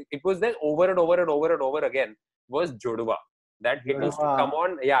 like, it was there over and over again, was Jodwa. That it used to come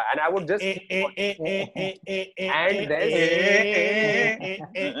on, and I would just and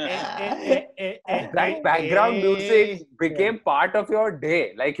that background music became part of your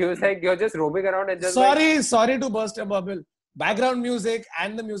day. Like you was like you're just roaming around and just sorry to burst a bubble. Background music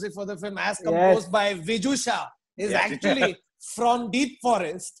and the music for the film as composed by Viju Shah is actually from Deep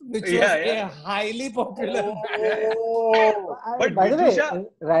Forest, which was a highly popular band. But by the way,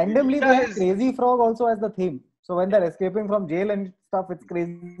 randomly they have Crazy Frog also as the theme. So when they're escaping from jail and stuff, it's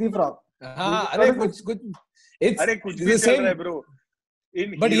Crazy Frog. It's the same, bro.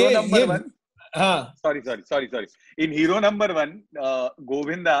 In Hero Number One. Sorry. In Hero Number One,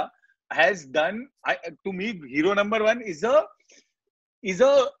 Govinda has done. To me, Hero Number One is a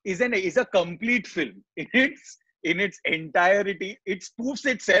complete film. In its entirety, it spoofs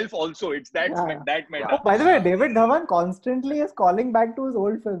itself also. It's that meta. Oh, by the way, David Dhawan constantly is calling back to his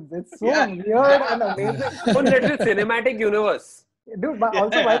old films. It's so weird and amazing. One little cinematic universe. Dude, but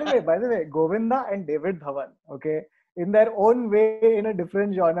also by the way, Govinda and David Dhawan, okay, in their own way, in a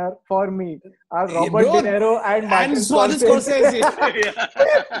different genre, for me, are Robert De Niro and Martin Scorsese.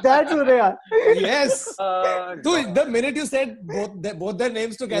 That's who they are. Yes. Dude, the minute you said both their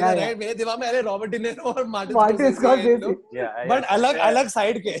names together, right? मेरे दिमाग में अरे Robert De Niro और Martin Scorsese. But अलग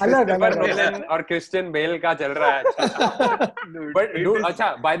side के. अलग और Christian Bale का चल रहा है. But dude,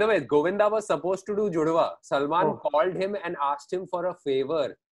 अच्छा. By the way, Govinda was supposed to do Judwa. Salman called him and asked him for a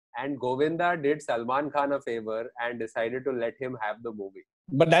favor. And Govinda did Salman Khan a favor and decided to let him have the movie.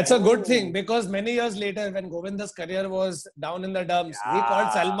 But that's a good thing because many years later, when Govinda's career was down in the dumps, he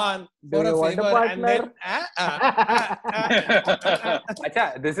called Salman for a favor and then.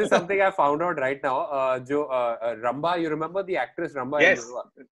 Achha, this is something I found out right now. Ramba, you remember the actress Ramba? Yes.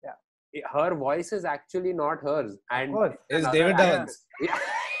 Her voice is actually not hers. And it's David Dhawan's.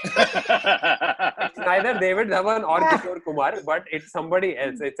 It's neither David Dhawan or Kishore Kumar, but it's somebody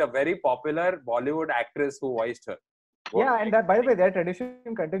else. It's a very popular Bollywood actress who voiced her. Yeah, and that, by the way, that tradition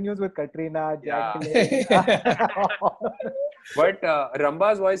continues with Katrina, Jacqueline. But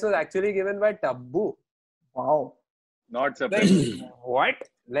Ramba's voice was actually given by Tabu. Wow. Not surprising. What?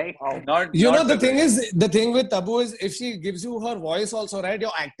 Like, the thing with Tabu is if she gives you her voice also, right,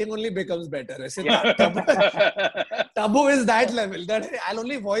 your acting only becomes better. Tabu is that level that I'll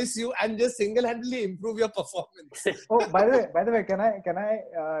only voice you and just single-handedly improve your performance. Oh, by the way, can I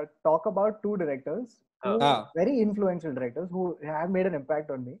talk about two directors, very influential directors who have made an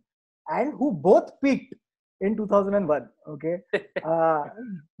impact on me and who both peaked in 2001. Okay,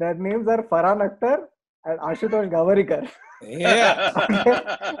 their names are Farhan Akhtar and Ashutosh Gavarikar. Yeah.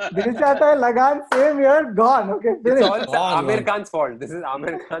 Dil Chahta Hai, Lagan, same year, gone. Okay, it's all Amir Khan's fault. This is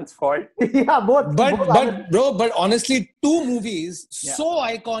Amir Khan's fault. Yeah, both. But honestly, two movies so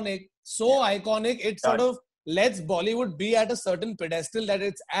iconic. It sort of lets Bollywood be at a certain pedestal that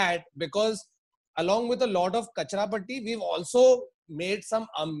it's at because along with a lot of Kachra Patti, we've also made some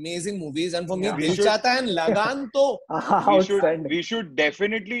amazing movies, and for me, Dil Chahta Hai and Lagan to we should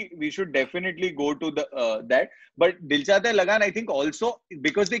definitely go to the that. But Dil Chahta Hai, Lagan, I think also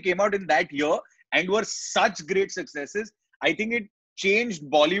because they came out in that year and were such great successes, I think changed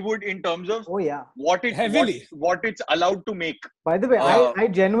Bollywood in terms of Oh yeah. what it's allowed to make. By the way, I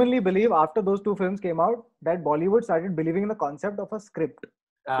genuinely believe after those two films came out that Bollywood started believing in the concept of a script,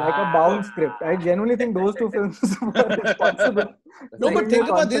 like a bound script. I genuinely think those two films were responsible. No, but think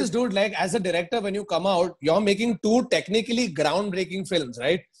about this, dude. Like, as a director, when you come out, you're making two technically groundbreaking films,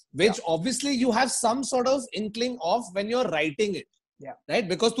 right? Which obviously you have some sort of inkling of when you're writing it. Yeah. Right?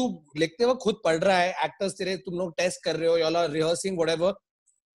 Because तू लिखते वक्त खुद पढ़ रहा है, actors तेरे तुम लोग test कर रहे हो, y'all are rehearsing, whatever.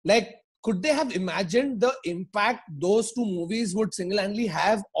 Like, could they have imagined the impact those two movies would single-handedly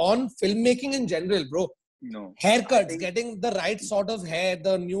have on filmmaking in general, bro? No. Haircuts, getting the right sort of hair,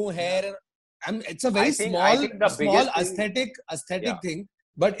 the new hair. And it's a very small aesthetic thing,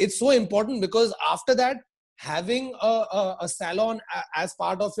 but it's so important because after that, having a salon as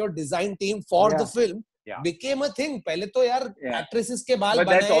part of your design team for the film became a thing. Pehle to yaar actresses ke baal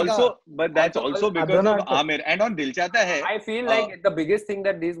banayega. But that's also because of Aamir. And on Dil Chahta Hai, I feel like the biggest thing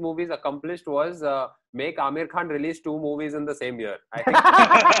that these movies accomplished was make Aamir Khan release 2 movies in the same year. I think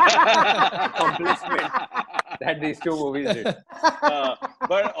accomplishment that these 2 movies did.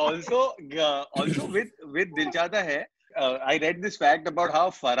 But also with Dil Chahta Hai, I read this fact about how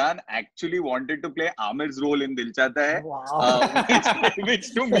Farhan actually wanted to play Aamir's role in Dil Chahta Hai,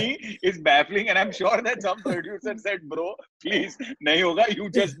 which to me is baffling, and I'm sure that some producer said, "Bro, please, nahi hoga. You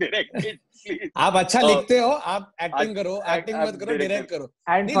just direct it, please." आप अच्छा लिखते हो, आप acting करो, acting मत करो, direct करो.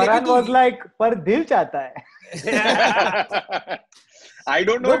 And Farhan was like, "पर दिल चाहता है." I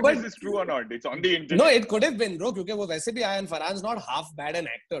don't know if this is true or not. It's on the internet. No, it could have been, bro. Because वो वैसे भी आया, and Farhan's not half bad an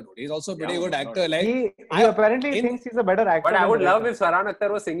actor, dude. He's also a pretty good actor. Like he apparently thinks he's a better actor. But I would love if Farhan Akhtar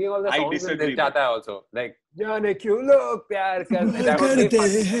was singing all the songs in Dil Chahta Hai also. Like, जाने क्यों लोग प्यार करते. That would be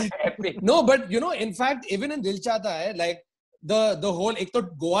epic. No, but you know, in fact, even in Dil Chahta Hai, like the whole, एक तो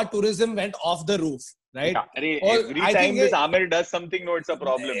Goa tourism went off the roof. Right? Yeah. Every time this Aamir does something, no, it's a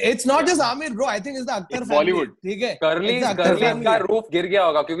problem. It's not just Aamir, bro. I think it's the Akhtar family. Bollywood. ठीक है. Curly's का roof गिर गया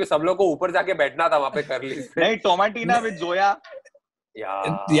होगा क्योंकि सब लोग को ऊपर जाके बैठना था वहाँ पे Curly's पे. नहीं, Tomatina with Zoya.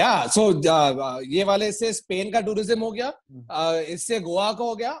 Yeah. So ये वाले से स्पेन का टूरिज्म हो गया, इससे गोवा का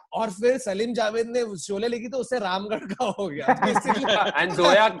हो गया, और फिर सलीम जावेद ने शोले लिखी तो उससे रामगढ़ का हो गया. And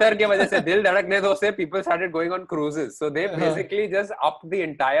Zoya Akhtar के वजह से दिल धड़कने दो से people started going on cruises. So they basically just upped the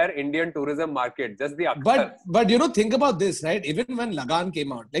entire Indian tourism market. Just the Akhtar. But you know, think about this, right? Even when Lagan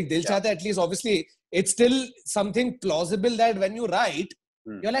came out, like Dil Chahta Hai, at least obviously it's still something plausible that when you write,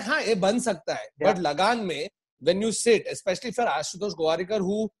 you're like, हाँ ये बन सकता है. But Lagan में when you sit, especially for Ashutosh Gowarikar,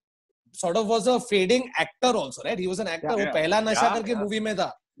 who sort of was a fading actor also, right? He was an actor. वो पहला नशा करके movie में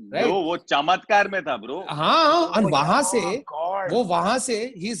था, right? वो चमत्कार में था, bro. हाँ, और वहाँ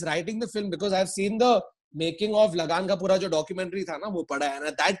से he's writing the film because I've seen the making of Lagan का पूरा जो documentary था ना, वो पढ़ा है. And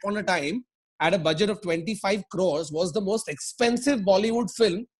at that point of time, at a budget of 25 crores, was the most expensive Bollywood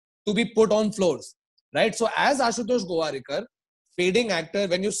film to be put on floors, right? So as Ashutosh Gowarikar, fading actor,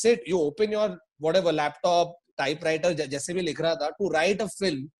 when you sit, you open your whatever laptop, typewriter, जैसे भी लिख रहा था, to write a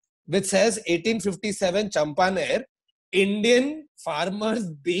film which says 1857 Champaner, Indian farmers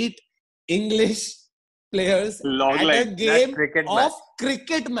beat English players at a game of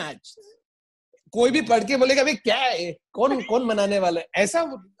cricket match. कोई भी पढ़ के बोलेगा भाई क्या है, कौन मनाने वाला है,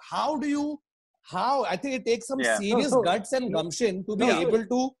 ऐसा. How I think it takes some serious guts and gumption to be able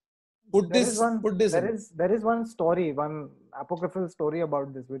to put this. There is one story, one apocryphal story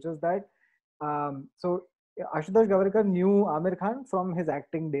about this, which is that so Ashutosh Gowarikar knew Aamir Khan from his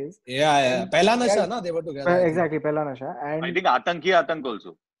acting days. Yeah. Pehla Nasha, na, they were together. Exactly, Pehla Nasha. And I think Atank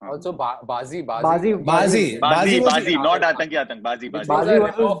also. Also Bazi, not Atank, Bazi. Bazi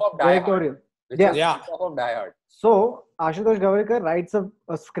was directorial. Yeah. Of Die Hard. So Ashutosh Gowarikar writes a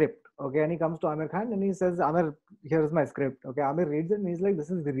script, okay, and he comes to Aamir Khan and he says, "Aamir, here's my script." Okay, Aamir reads it and he's like, "This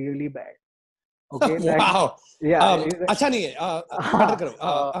is really bad." Okay. Wow. Yeah. अच्छा नहीं है. Better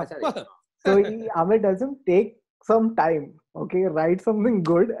करो. So Aamir tells him, take some time, okay, write something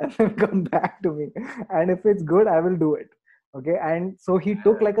good and then come back to me. And if it's good, I will do it. Okay. And so he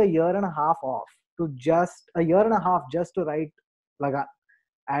took like a year and a half off just to write Lagan.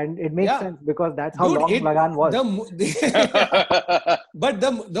 And it makes sense because that's how long Lagan was. But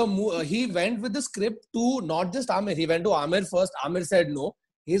he went with the script to not just Aamir. He went to Aamir first. Aamir said no.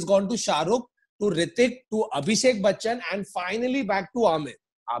 He's gone to Shah Rukh, to Hrithik, to Abhishek Bachchan, and finally back to Aamir.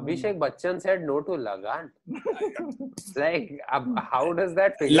 Abhishek Bachchan said no to Lagan. Like, how does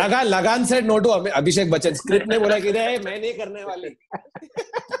that figure? Lagan said no to Abhishek Bachchan. Script ने बोला कि रे मैं नहीं करने वाली.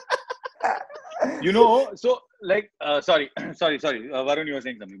 You know, so like, sorry. Varun, you were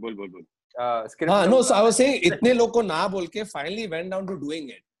saying something. Bol. No, so I was saying, इतने लोग को ना बोल के finally went down to doing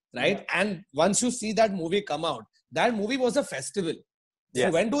it, right? And once you see that movie come out, that movie was a festival. Yes.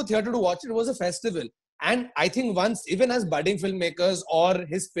 So went to a theater to watch it. It was a festival. And I think once, even as budding filmmakers or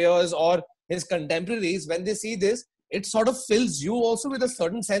his peers or his contemporaries, when they see this, it sort of fills you also with a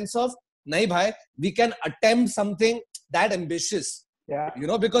certain sense of, nahi bhai, we can attempt something that ambitious. Yeah. You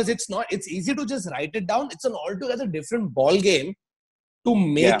know, because it's easy to just write it down. It's an altogether different ball game to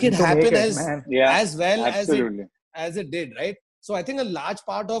make it To happen make it, as man. well Absolutely. as it did, right? So I think a large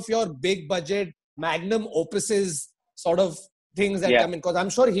part of your big budget magnum opuses sort of things that come in, because I'm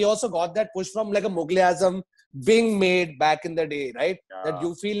sure he also got that push from like a Mughal-e-Azam being made back in the day, right? That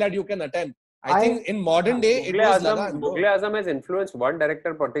you feel that you can attempt. I think in modern day, it was Lagan, bro. Mughal-e-Azam has influenced one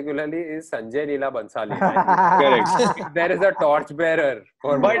director particularly is Sanjay Leela Bhansali. Correct. There is a torchbearer.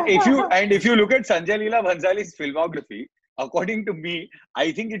 But if you look at Sanjay Leela Bhansali's filmography, according to me,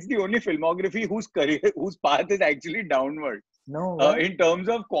 I think it's the only filmography whose path is actually downward. No. In terms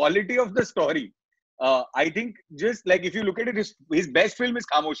of quality of the story. I think just like if you look at it, his best film is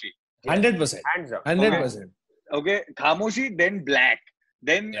Khamoshi. 100%. Hands up. 100%. Okay, Khamoshi, then Black,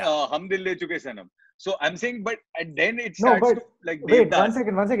 then Hum Dil Le Chuke Sanam. So I'm saying, but and then it starts to like wait,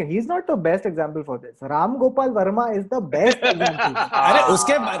 Devdas. one second. He's not the best example for this. Ram Gopal Verma is the best example. अरे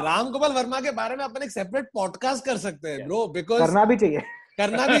उसके राम गोपाल वर्मा के बारे में अपन एक separate podcast कर सकते हैं, bro, because करना भी चाहिए.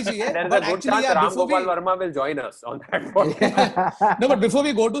 करना भी चाहिए. There is But a good actually, chance Ram before Gopal we, Verma will join us on that podcast. no, but before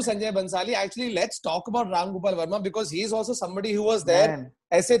we go to Sanjay Bhansali, actually, let's talk about Ram Gopal Verma, because he is also somebody who was there, Man.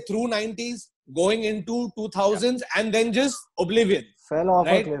 ऐसे through 90s, going into 2000s, and then just oblivion. Fell off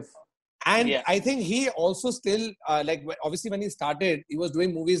Right? a cliff. And I think he also still, like, obviously when he started, he was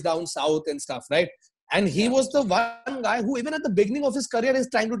doing movies down south and stuff, right? And he was the one guy who, even at the beginning of his career, is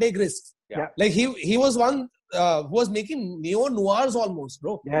trying to take risks. Yeah. Like he was one who was making neo-noirs almost,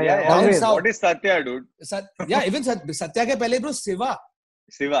 bro. Yeah. Down Always. south. What is Satya, dude? Even Satya ke pehle, bro, Siva.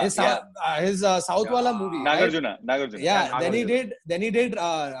 Siva. His South wala movie. Nagarjuna. Yeah. Nagarjuna. Then he did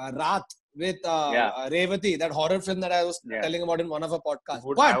Raat with Revati, that horror film that I was telling about in one of our podcasts.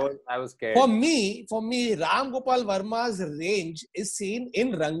 But I was scared. for me, Ram Gopal Verma's range is seen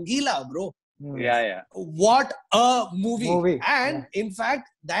in Rangila, bro. Yeah. What a movie. And Yeah. in fact,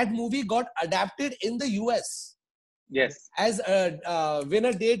 that movie got adapted in the US Yes. as a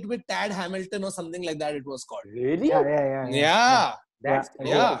Winner Date with Tad Hamilton or something like that, it was called. Really? Yeah. That's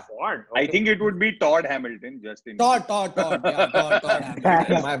Yeah. odd. I think it would be Todd Hamilton, just in Todd. Yeah, Todd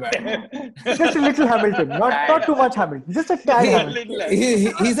Hamilton. My bad. Just a little Hamilton, not too much Hamilton, just a tad Hamilton.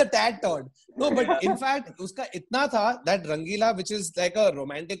 He's a tad Todd. No, but in fact, uska itna tha that Rangila, which is like a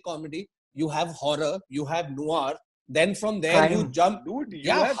romantic comedy, you have horror, you have noir, then from there Crime. you jump. Dude, you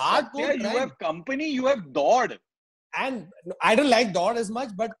Yeah, have hardcore Satya, you crime. have Company, you have Dodd. And I don't like Dodd as much,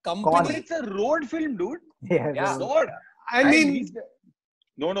 but But Company. it's a road film, dude. Yeah. Dodd. I mean,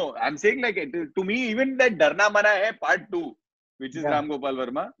 No. I'm saying like to me, even that Darna Mana Hai Part 2, which is Ram Gopal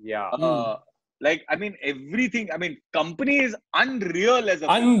Verma. Yeah. Like, I mean, everything. I mean, Company is unreal as a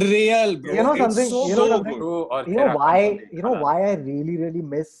film. unreal, bro. You know It's something? so You know good. something? True or You know Tera why? Company. You know why I really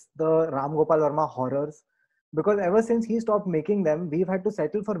miss the Ram Gopal Verma horrors? Because ever since he stopped making them, we've had to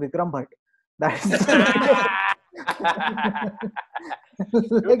settle for Vikram Bhatt. That's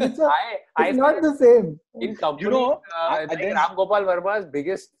like it's not the same. In Company, You know, I think Ram Gopal Verma's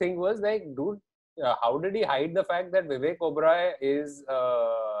biggest thing was like, dude, how did he hide the fact that Vivek Oberoi is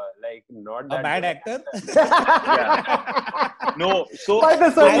like not that A bad good? actor. No, so Why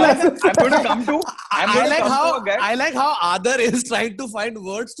the sunglasses? I'm going to come to. I like how a guy. I like how Adar is trying to find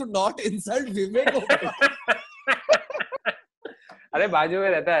words to not insult Vivek Oberoi. अरे बाजू में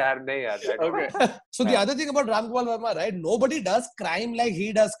रहता है यार नहीं यार that- Okay. So the other thing about Ram Gopal Verma, right? Nobody does crime like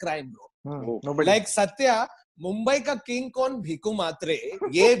he does crime, bro. Nobody. Like Satya, Mumbai का king कौन भीखू मात्रे,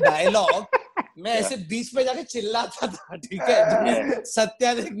 ये डायलॉग मैं ऐसे बीच में जाके चिल्लाता था, ठीक है,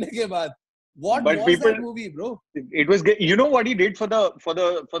 सत्या देखने के बाद. What But was people- that movie, bro? It was. You know what he did for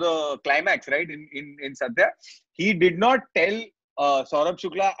the climax, right? In Satya, he did not tell Saurabh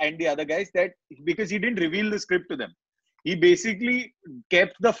Shukla and the other guys that, because he didn't reveal the script to them. He basically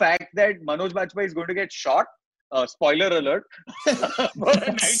kept the fact that Manoj Bajpayee is going to get shot. Spoiler alert. For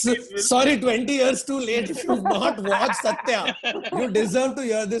a 90s film. Sorry, 20 years too late. If you've not watched Satya, you deserve to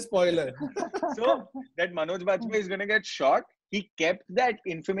hear this spoiler. So that Manoj Bajpayee is going to get shot. He kept that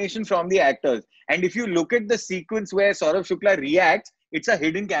information from the actors. And if you look at the sequence where Saurabh Shukla reacts, it's a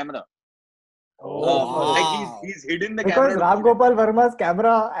hidden camera. wow. Like he's hidden the Because camera. Ram Gopal Verma's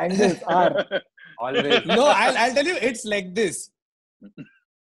camera angles are always No, I'll tell you, it's like this.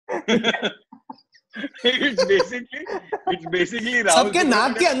 It's basically Rahul सबके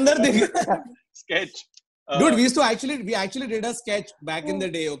नाक के अंदर दिख sketch. Dude, we actually did a sketch back in the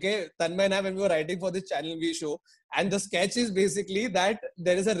day, okay? Tanmay and I, when we were writing for this Channel V show, and the sketch is basically that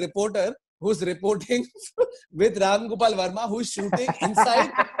there is a reporter who's reporting with Ram Gopal Verma, who's shooting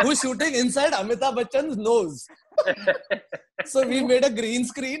inside Amitabh Bachchan's nose. So we made a green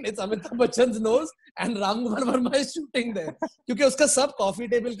screen. It's Amitabh Bachchan's nose, and Ram Gopal Verma is shooting there. क्योंकि उसका सब coffee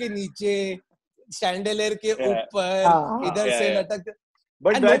table के नीचे, chandelier के ऊपर, इधर से लटक.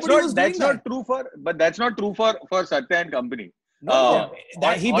 But that's not true for Satya and company. No,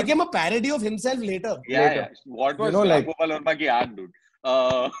 he became a parody of himself later. Yeah. What was Ram Gopal Verma ki aag, dude?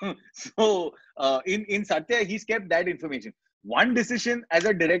 So in Satya, he's kept that information. One decision as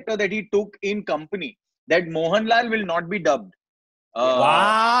a director that he took in company, that Mohanlal will not be dubbed.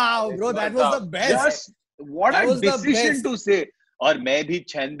 Wow, bro, that was the best. Just what a decision to say. और मैं भी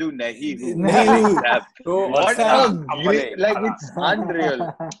छंदू नहीं हूँ. What a great, like it's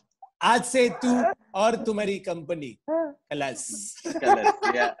unreal. आज से तू और तुम्हारी company. Kalas.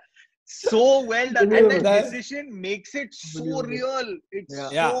 Yeah. So well done. And that decision makes it so real. It's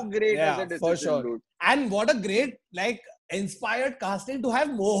so great as a decision, for sure. Dude. And what a great, like, inspired casting to have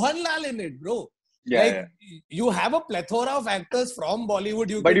Mohanlal in it, bro. Yeah, you have a plethora of actors from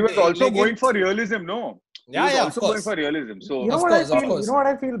Bollywood. But he was also going for realism, no? He was also of course. going for realism. So you know what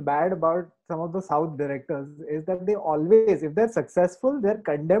I feel bad about some of the South directors is that they always, if they're successful, they're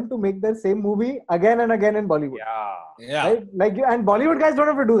condemned to make their same movie again and again in Bollywood. Yeah. Right? Like, and Bollywood guys don't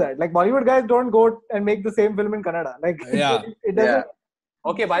have to do that. Like, Bollywood guys don't go and make the same film in Kannada. Like, it doesn't.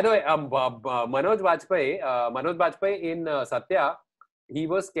 Okay, by the way, Manoj Bajpayee in Satya, he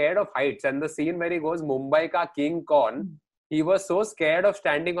was scared of heights, and the scene where he goes Mumbai ka King Khan, he was so scared of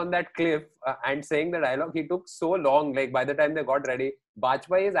standing on that cliff and saying the dialogue. He took so long. Like, by the time they got ready,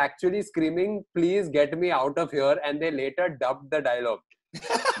 Bajpayee is actually screaming, "Please get me out of here!" And they later dubbed the dialogue.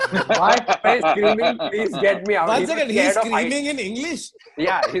 Bajpayee is screaming, "Please get me out!" One second, he's screaming in English.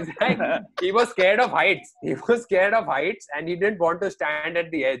 Yeah, he's like, he was scared of heights. He was scared of heights, and he didn't want to stand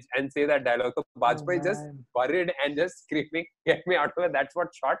at the edge and say that dialogue. So Bajpayee just worried and just screaming, "Get me out of here!" That's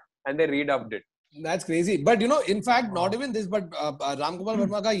what shot, and they redubbed it. That's crazy. But you know, in fact, not even this, but Ram Gopal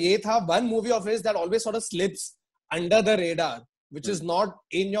Verma ka ye tha one movie of his that always sort of slips under the radar, which is not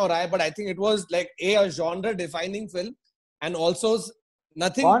in your eye, but I think it was like a genre defining film, and also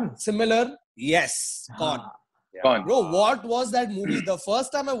nothing similar. Yes, Con. Bro, what was that movie? The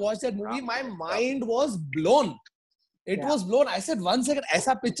first time I watched that movie, my mind was blown. It was blown. I said, 1 second,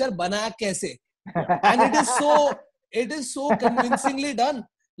 aisa picture banaya kaise? And it is so convincingly done.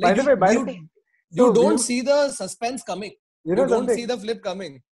 Like, you don't see the suspense coming. You don't see the flip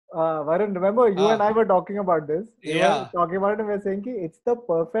coming. Varun, remember you and I were talking about this. We were talking about it and we were saying it's the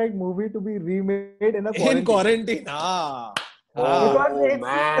perfect movie to be remade in a quarantine. In quarantine, because it's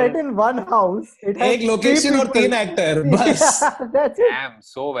set in one house. It has एक location और 3 actor. That's it. Damn,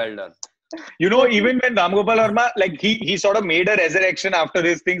 so well done. You know, even when Ram Gopal Verma, like he sort of made a resurrection after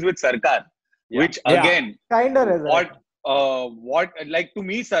his things with Sarkar, which again, kind of resurrection. What like to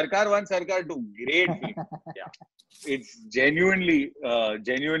me, Sarkar 1, Sarkar 2, great film. It's genuinely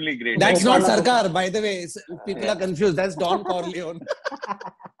great. That's not Sarkar, by the way. People are confused. That's Don Corleone.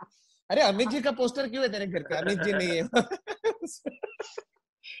 अरे अमित जी का poster क्यों है तेरे घर पे? अमित जी नहीं है.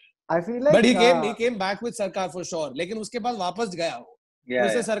 I feel like, but he came back with Sarkar for sure. लेकिन उसके बाद वापस गया वो.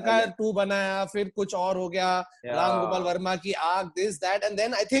 उससे सरकार 2 बनाया, फिर कुछ और हो गया. राम गोपाल वर्मा की आग, this that, and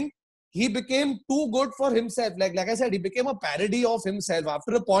then I think he became too good for himself. Like I said, he became a parody of himself.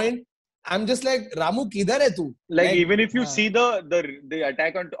 After a point, I'm just like, Ramu, kidhar hai tu? Like even if you see the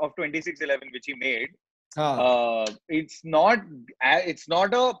attack of 26/11 which he made, it's not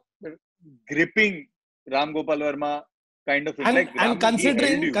a gripping Ram Gopal Verma kind of film. And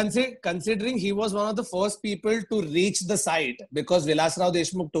considering he was one of the first people to reach the site because Vilas Rao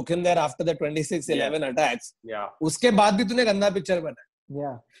Deshmukh took him there after the 26/11 attacks. Yeah. उसके बाद भी तूने गंदा picture बना.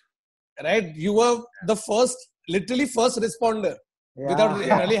 Yeah. Right? You were the literally first responder without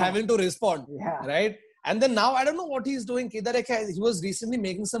really having to respond. Yeah. Right? And then now I don't know what he's doing. He was recently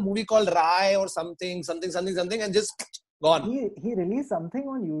making some movie called Rai or something, and just gone. He released something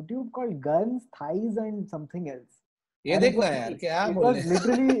on YouTube called Guns, Thighs, and something else. ये देखना यार क्या it बोल was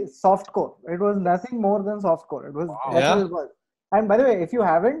literally softcore. It was nothing more than softcore. It was that's what it was. And by the way, if you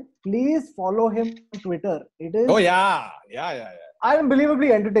haven't, please follow him on Twitter. It is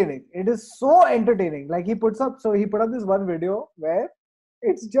unbelievably entertaining. It is so entertaining. Like he put up this one video where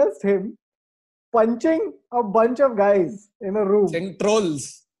it's just him punching a bunch of guys in a room. Saying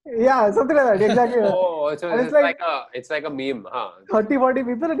trolls. Yeah, something like that. Exactly. So it's like a meme, huh? 30-40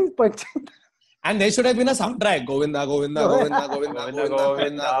 people and he's punching. And there should have been a soundtrack. Govinda, Govinda, Govinda, Govinda, Govinda,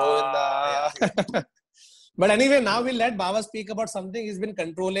 Govinda, Govinda. But anyway, now we'll let Baba speak about something he's been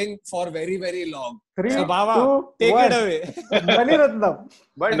controlling for very, very long. 3, So Baba, 2, take 1. it away. Mani Ratnam.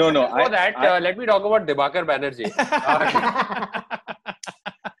 But No, before that, let me talk about Dibakar Banerjee.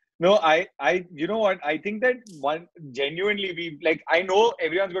 No, you know what? I think that genuinely, I know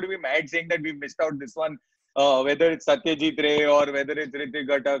everyone's going to be mad saying that we've missed out this one, whether it's Satyajit Ray or whether it's Ritik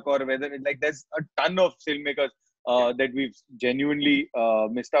Ghatak or whether it's there's a ton of filmmakers that we've genuinely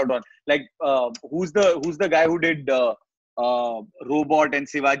missed out on. Who's the guy who did Robot and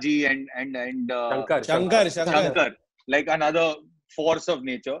Shivaji and Shankar. Like another force of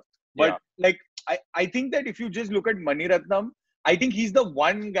nature. But I think that if you just look at Mani Ratnam, I think he's the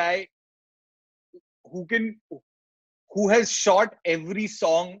one guy who has shot every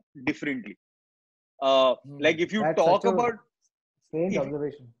song differently. If you talk about strange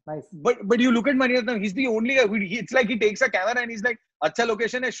observation, nice. But you look at Mani Ratnam, he's the only guy. It's like he takes a camera and he's like, "Acha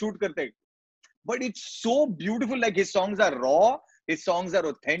location hai, shoot karte." But it's so beautiful. Like his songs are raw, his songs are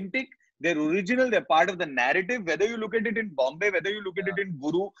authentic. They're original. They're part of the narrative. Whether you look at it in Bombay, whether you look at it in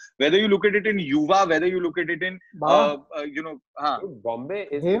Guru, whether you look at it in Yuva, whether you look at it in, Bombay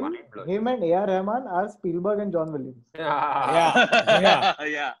is him and A.R. Rahman are Spielberg and John Williams.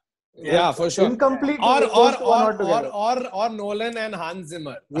 Yeah, for sure. Incomplete. Or Nolan and Hans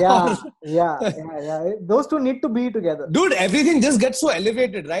Zimmer. Yeah. Those two need to be together. Dude, everything just gets so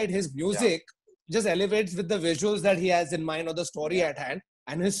elevated, right? His music just elevates with the visuals that he has in mind or the story at hand.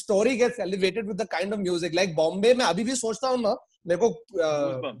 And his story gets elevated with the kind of music. Like Bombay, मैं अभी भी सोचता हूँ ना, मेरे को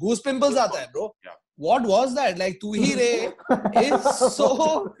goose pimples आता है, bro. Yeah. What was that? Like Tu Hi Re is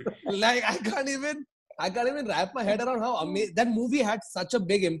so like I can't even wrap my head around how amazing that movie had such a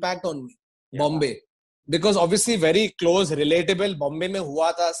big impact on me. Bombay, because obviously very close, relatable. Bombay में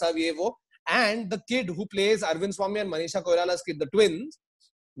हुआ था सब ये वो, and the kid who plays Arvind Swamy and Manisha Koirala's kid, the twins,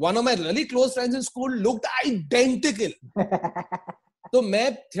 one of my really close friends in school looked identical. तो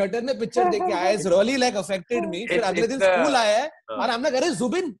मैं theatre में picture देख के आया, really like affected me. फिर अगले दिन स्कूल आया है और हमने कहा,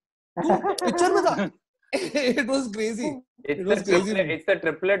 जुबिन तू पिक्चर में था. It was crazy. It's the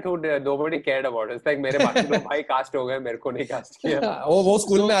triplet who nobody cared about. It's like मेरे बाकी दो भाई कास्ट हो गए, मेरे को नहीं कास्ट किया. वो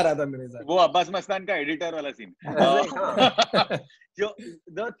स्कूल में आ रहा था मेरे साथ. वो अब्बास मस्तान का एडिटर वाला scene.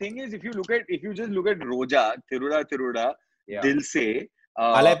 The thing is, if you just look at Roja, Thiruda, Dil Se,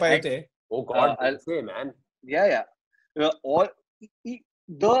 Alai Paite. Oh God, Dil Se, man. Yeah.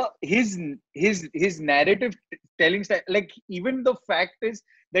 His narrative telling style, like even the fact is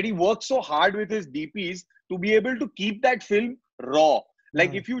that he works so hard with his DPs to be able to keep that film raw.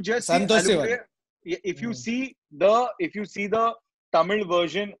 Like if you just if you see the Tamil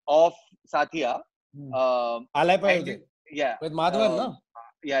version of Sathiya, Alai Paite. With Madhavan, no?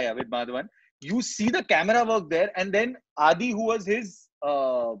 Yeah, with Madhavan. You see the camera work there, and then Adi, who was his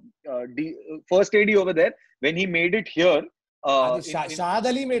first AD over there, when he made it here. Shahad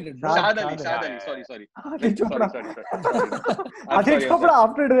Ali made it. Shahad Ali. Sorry. Adi Chopra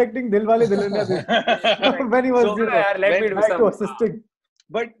after directing Dilwale Dulhania when he was assisting.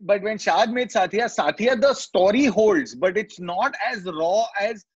 But when Shahad made Sathiya, the story holds, but it's not as raw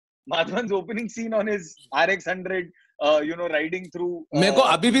as Madhavan's opening scene on his RX 100. Riding through. मेरे को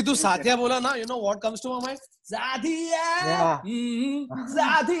अभी भी तू साथिया बोला ना, you know what comes to my mind? साथिया,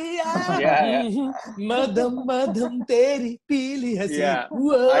 साथिया, मधम तेरी पीली हंसी.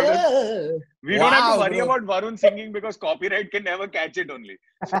 We don't have to worry about Varun singing because copyright can never catch it only.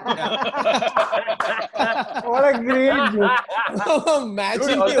 What a great joke.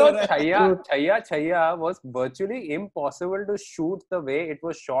 Matching. Also, Chhaya was virtually impossible to shoot the way it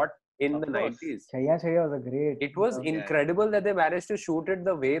was shot in the 90s. Chhaya was a great. It was incredible that they managed to shoot it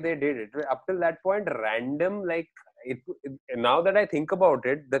the way they did it. Up till that point, random, like now that I think about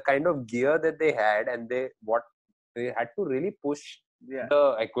it, the kind of gear that they had and they had to really push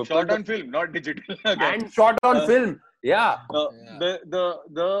the equipment. Shot on film, not digital. And shot on film. Yeah.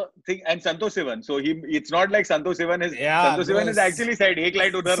 The thing, and Santosh Sivan. So it's not like Santosh Sivan is. Santosh Sivan is actually said, ek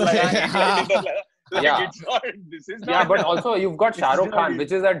light udhar laga, ek light idhar laga. It's not. This is not. Yeah, but also you've got Shah Rukh Khan,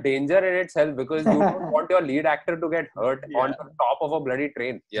 which is a danger in itself because you don't want your lead actor to get hurt on the top of a bloody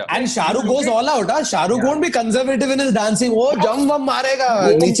train. Yeah. And Shah Rukh goes all out. Shah Rukh won't be conservative in his dancing. Oh, jump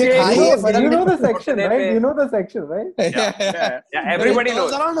marega. Niche you know the section, right? You know the section, right? Yeah. Everybody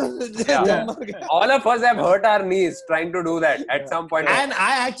knows. All of us have hurt our knees trying to do that at some point. And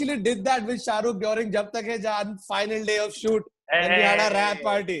I actually did that with Shah Rukh during Jab Tak Hai Jaan final day of shoot when we had a rap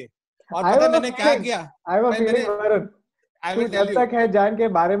party. और पता मैंने क्या किया? जब तक है जान के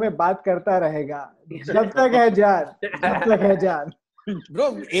बारे में बात करता रहेगा. जब तक है जान. ब्रो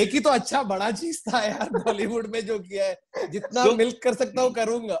एक ही तो अच्छा बड़ा चीज था यार बॉलीवुड में जो किया है, जितना So- मिल्क कर सकता हूँ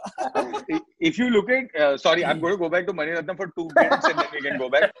करूंगा. If you look at, sorry, I'm going to go back to Mani Ratnam for 2 minutes and then we can go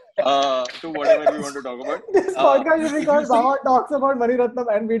back to whatever we want to talk about. This podcast is if you because see- Baba talks about Mani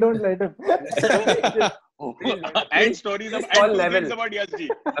Ratnam and we don't let him. and stories please of call and two level. things about Yash ji.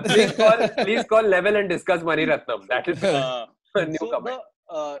 Please call Level and discuss Mani Ratnam. That is a new So comment.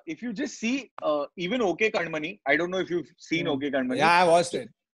 if you just see even OK Kanmani, I don't know if you've seen OK Kanmani. Yeah, I watched it.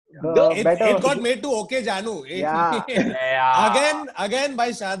 The It better. got made to OK Janu. Yeah. Yeah. Again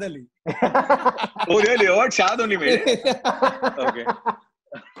by Shad Ali. Oh really? What? Shad only made it? Okay.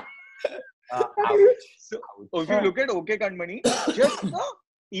 So if you look at OK Kanmani, just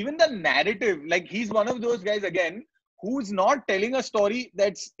even the narrative, like he's one of those guys again who's not telling a story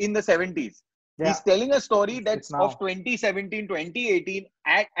that's in the 70s. Yeah. He's telling a story that's now. of 2017, 2018,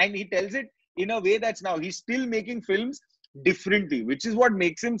 and he tells it in a way that's now. He's still making films differently, which is what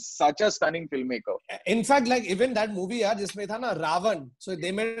makes him such a stunning filmmaker. In fact, like even that movie, yaar, जिसमें था ना Ravan. So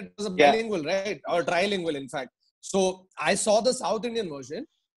they made it as a Yeah. bilingual, right? Or trilingual, in fact. So I saw the South Indian version.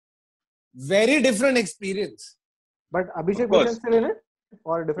 Very different experience. But Abhishek Of course. Bachchan still in it?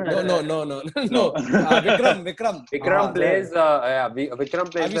 Or different actor? No. No. Vikram. Vikram plays.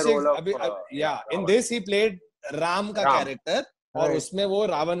 Vikram plays the role of. In this he played Ram का Ram. character. और Right. उसमें वो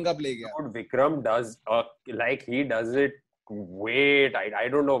रावण का play किया. Dude, Vikram does like he does it way tight. I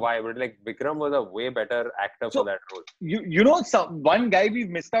don't know why, but like Vikram was a way better actor So- for that role. You know, one guy we've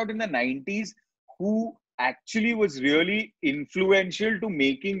missed out in the 90s who actually was really influential to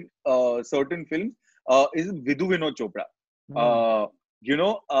making certain films is Vidhu Vinod Chopra. You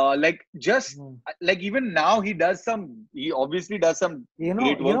know, like just Hmm. like even now he obviously does some You know,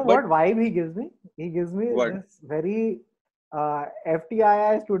 great you work, know but what vibe he gives me? He gives me What? this very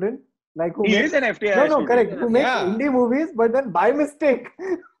FTII student, like who he makes, is an FTI no, student. correct, who makes Yeah. indie movies, but then by mistake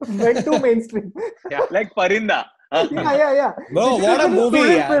went to mainstream. Like Parinda. Yeah. Bro, Which what is a movie,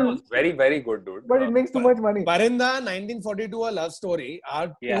 student yeah. film, Very, very good, dude. but it makes too much money. Parinda, 1942, A Love Story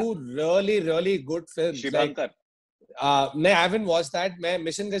are Yeah. two really good films. Like, Shibhankar. I haven't watched that. मैं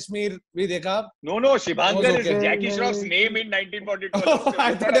Mission Kashmir भी देखा. No, Shibhankar okay. is Jackie Shroff's name in 1942.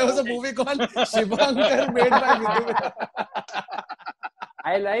 I thought there was a movie called Shibhankar made by Vidhu.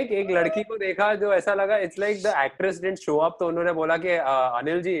 I like एक लड़की को देखा जो ऐसा लगा it's like the actress didn't show up तो उन्होंने बोला कि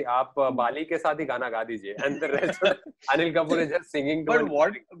अनिल जी आप बाली के साथ ही गाना गा दीजिए and the rest Anil Kapoor is just singing to But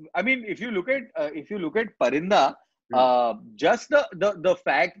what I mean, if you look at Parinda, just the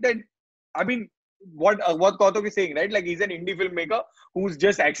fact that I mean, what Kautuk is saying, right? Like he's an indie filmmaker who's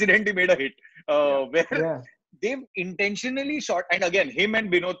just accidentally made a hit, where Yeah. they've intentionally shot, and again him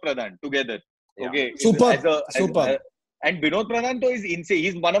and Vinod Pradhan together. Yeah. Okay, Superb. And Vinod Pradhan is insane.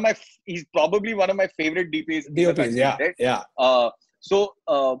 He's probably one of my favorite DPs. in the DOPs, country, yeah, right? yeah. So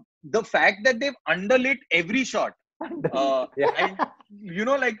the fact that they've underlit every shot, and you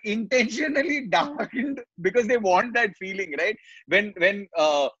know, like intentionally darkened because they want that feeling, right? When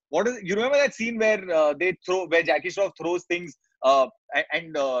what is you remember that scene where where Jackie Shroff throws things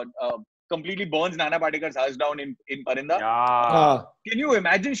and completely burns Nana Patekar's house down in Parinda? Yeah. Can you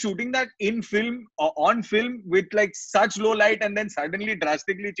imagine shooting that in film or on film with like such low light and then suddenly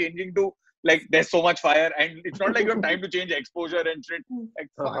drastically changing to like there's so much fire and it's not like you have time to change exposure and shit.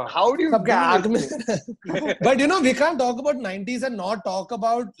 Like, how do you सबके आग do में. this? But you know, we can't talk about 90s and not talk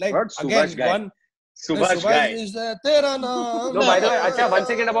about like What again Subhash guy? one. Subhash guy. is तेरा नाम. No, by the way, Acha, one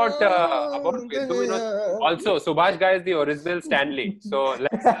second about Vidhu Vinod. Also, Subhash Ghai is the original Stanley, so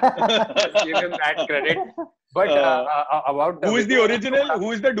let's give him that credit. But about Who is the Vidhu original? Vinod Chopra-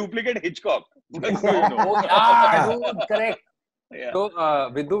 Who is the duplicate Hitchcock? Just so you know. Oh, yeah, dude, correct. Yeah. So,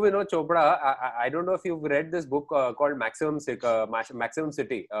 Vidhu Vinod Chopra, I don't know if you've read this book called Maximum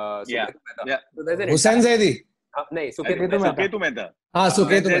City. Yeah. Mehta. Yeah. So there's an Hussain Zaidi. no, Suketu Mehta. Mehta. Suketu Mehta. हाँ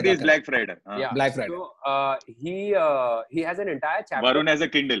Suketu Mehta is Mehta. Black Friday. Yeah. Black Friday. So he has an entire chapter. Varun has a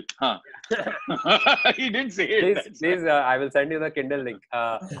Kindle. He didn't say it. Please, I will send you the Kindle link.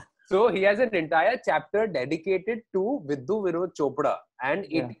 So he has an entire chapter dedicated to Vidhu Vinod Chopra, and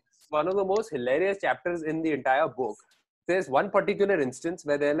it's one of the most hilarious chapters in the entire book. There's one particular instance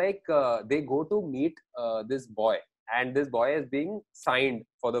where they're like, they go to meet this boy, and this boy is being signed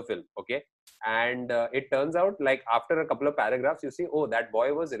for the film. Okay, and it turns out like after a couple of paragraphs, you see, oh, that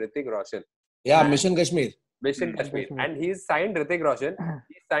boy was Hrithik Roshan. Yeah, Mission Kashmir. Mission Kashmir. And he's signed Hrithik Roshan.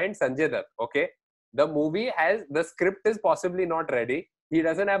 He signed Sanjay Dutt. Okay. The movie the script is possibly not ready. He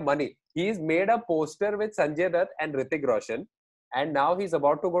doesn't have money. He's made a poster with Sanjay Dutt and Hrithik Roshan. And now he's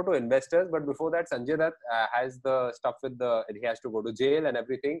about to go to investors. But before that, Sanjay Dutt has the stuff he has to go to jail and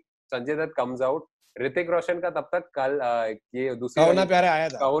everything. Sanjay Dutt comes out. Hrithik Roshan का तब तक कल ये दूसरी कहो ना प्यारे आया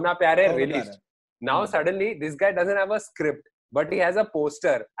था. कहो ना प्यारे कहो ना released. प्यारे. Now suddenly this guy doesn't have a script, but he has a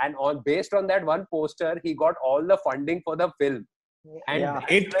poster, and based on that one poster, he got all the funding for the film. And Yeah.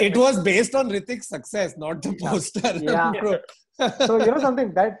 It was based on Ritik's success, not the poster. Yeah. Bro. So you know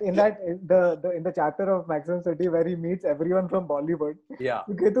something that in the chapter of Maximum City where he meets everyone from Bollywood, yeah,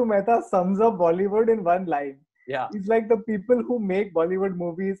 Ketu Mehta sums up Bollywood in one line. yeah. It's like the people who make Bollywood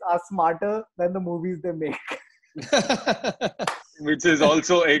movies are smarter than the movies they make. Which is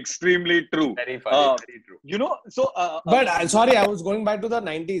also extremely true. Very funny, very true. You know, so. But sorry, I was going back to the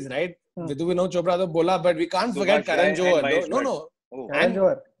 90s, right? Vidhu Vinod Chopra to bola, but we can't forget Subhash Karan Rai Johar. and Mahesh No, Bhatt. no. Oh. Karan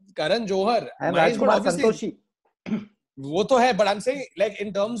Johar Karan Johar. and Mahesh Bhatt Rajkumar obviously- Santoshi. वो तो है, but I'm saying like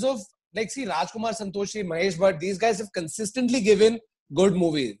in terms of like see Rajkumar Santoshi, Mahesh Bhatt, these guys have consistently given good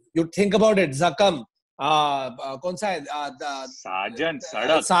movies. You think about it, Zakam, कौन सा है? Sajan,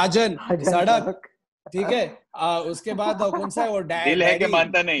 Sadak. साजन, सड़क, Sadak. ठीक है. उसके बाद कौन सा है वो दिल है कि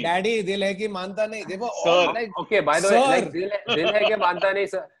मानता नहीं. डैडी दिल है कि मानता नहीं. They were all Sir. like Okay, by the way, Sir. like दिल है के मानता नहीं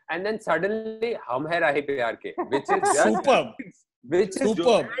sir, and then suddenly हम है राही प्यार के, which is just superb, which is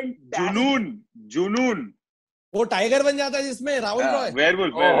superb. Junoon. वो टाइगर बन जाता है जिसमें Rahul Roy.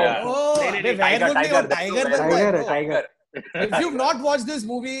 Werewolf. Oh. Yeah. Oh, नहीं, they tiger, werewolf नहीं, वो tiger, tiger that's बनता है. Tiger, bro. tiger. If you've not watched this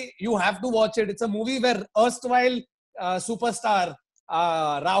movie, you have to watch it. It's a movie where erstwhile superstar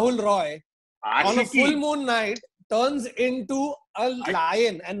Rahul Roy on a full moon night turns into a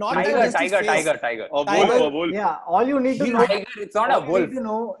lion and not just his face. tiger. A wolf. Yeah, all you need to know. Tiger, it's not a all you wolf. need to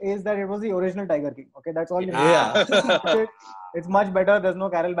know is that it was the original Tiger King. Okay, that's all you need. Yeah. To it's much better. There's no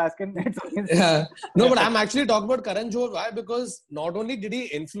Carol Baskin. Yeah. No, but I'm actually talking about Karan Johar. Why? Because not only did he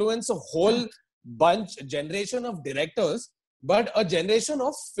influence a whole generation of directors, but a generation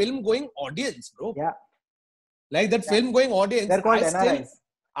of film-going audience, bro. Yeah. Like that film-going audience. They're called NRIs.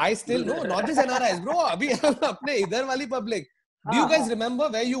 I still know, not just NRIs, bro. अभी अपने इधर वाली public. Do you guys remember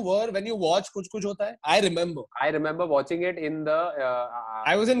where you were when you watched Kuch Kuch Hota Hai? I remember. I remember watching it in the.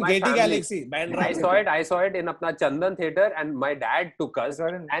 I was in my Getty family. Galaxy. I saw it in अपना Chandan Theatre, and my dad took us,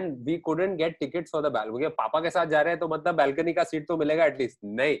 Sudden- and we couldn't get tickets for the balcony. पापा के साथ जा रहे हैं तो मतलब balcony का seat तो मिलेगा at least.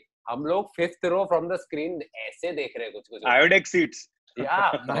 नहीं, हम लोग 5th row from the screen ऐसे देख रहे हैं कुछ कुछ. Iodex seats.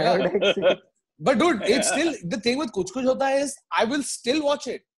 Yeah. But dude, it's still the thing with Kuch Kuch Hota Hai is I will still watch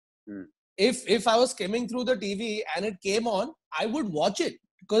it. Hmm. If I was skimming through the TV and it came on, I would watch it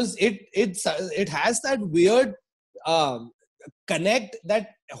because it has that weird connect that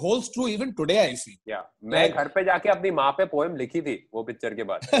holds true even today. I feel. Yeah. मैं घर पे जाके अपनी माँ पे poem लिखी थी वो picture के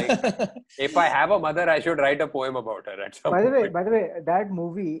बाद. If I have a mother, I should write a poem about her. At some By the point. way, that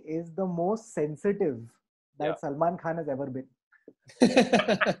movie is the most sensitive that Yeah. Salman Khan has ever been.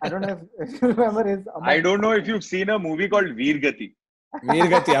 I don't know if you remember his. I don't know if you've seen a movie called Veer Gati. Veer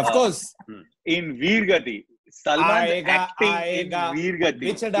Gati, of course. In Veer Gati, Salman's आएगा, acting आएगा, in Veer Gati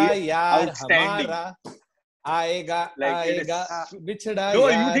बिछड़ा यार outstanding. हमारा आएगा Like, it is- आएगा बिछड़ा No,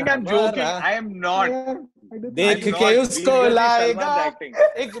 यार you think I'm joking? हमारा। I am not. Yeah, I do देख I'm के not. उसको Veer Gati, लाएगा Salman's acting.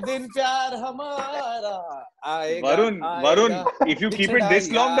 एक दिन प्यार हमारा आएगा Varun, आएगा, if you keep it बिछड़ा this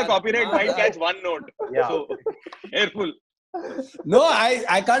long, the यार copyright might हमारा। catch one note. Yeah. So, careful. No,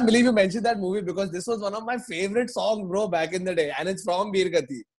 I can't believe you mentioned that movie because this was one of my favorite songs, bro, back in the day, and it's from Veer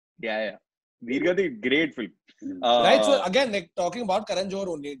Gati. Yeah. Veer Gati, great film. Right, so again, like talking about Karan Johar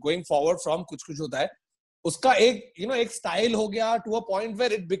only, going forward from Kuch Kuch Hota Hai, उसका एक style हो गया to a point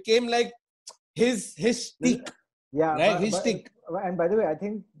where it became like his shtick, Yeah, right? His shtick. And by the way, I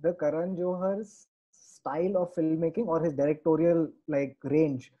think the Karan Johar's style of filmmaking or his directorial like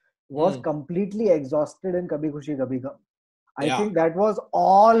range was completely exhausted in Kabhi Khushi Kabhi Gum. I Yeah. think that was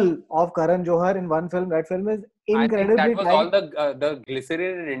all of Karan Johar in one film. That film is I think incredibly that was all the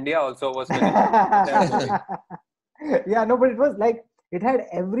glycerin in India also was. Yeah, no, but it was like it had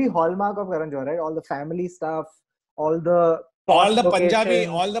every hallmark of Karan Johar, right? All the family stuff, all the Punjabi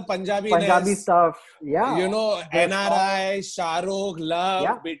stuff. Yeah, You know, The NRI, Shahrukh, love,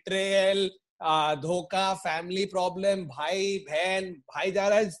 Yeah. betrayal, धोखा, family problem, भाई बहन, भाई जा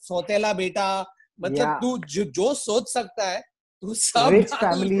रहा है सौतेला बेटा, मतलब Yeah. तू जो सोच सकता है तू सब Rich डाल-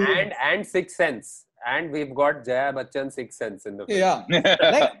 family. and Sixth Sense, and we've got Jaya Bachchan Sixth Sense in the film. Yeah.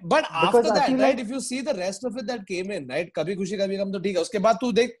 Like, but after Because I that, feel right? like- If you see the rest of it that came in, right? कभी खुशी कभी गम तो ठीक है. उसके बाद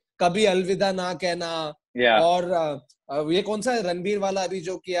तू देख कभी अलविदा ना कहना Yeah. और ये कौन सा रणबीर वाला अभी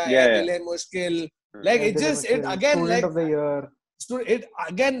जो किया है Yeah, yeah. दिल है मुश्किल. Like it just it again Student like of the year. it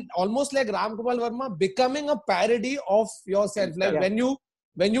again almost like Ram Gopal Verma becoming a parody of yourself. Like Yeah.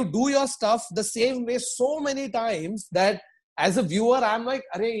 when you do your stuff the same way so many times that as a viewer I'm like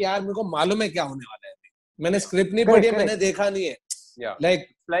अरे यार मेरे को मालूम है क्या होने वाला है. मैंने स्क्रिप्ट नहीं पढ़ी है, मैंने देखा नहीं है. Yeah. Like,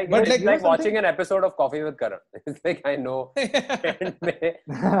 But like, it's like watching an episode of Coffee with Karan. It's like, I know.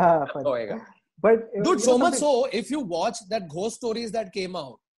 Funny. But dude, so much so, if you watch that Ghost Stories that came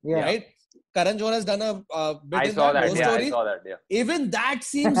out, Yeah. right? Karan Johar has done a bit I in saw that. Ghost Yeah, I Story. saw that. Yeah. Even that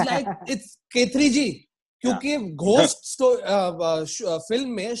seems like it's K3G. क्योंकि ghost film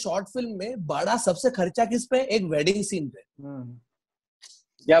में, short film में बड़ा सबसे खर्चा किस पे? एक wedding scene पे.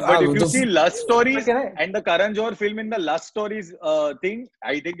 Yeah, but if you those- see Lust Stories Can I- and the Karan Johar film in the Lust Stories thing,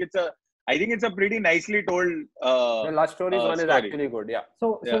 I think it's a pretty nicely told. The Last Stories one is story. actually good. Yeah. So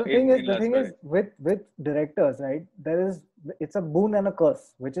Yeah, the thing in is, Last with directors, right? It's a boon and a curse,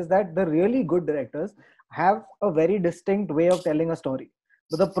 which is that the really good directors have a very distinct way of telling a story.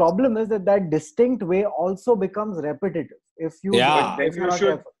 But the problem is that distinct way also becomes repetitive. If you Yeah. Then if you're you not should,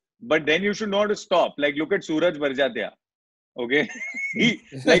 careful. but then you should know how to stop. Like look at Suraj Barjatia. Okay,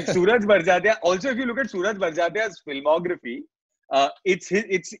 like Suraj Barjatia. Also, if you look at Suraj Barjatia's filmography,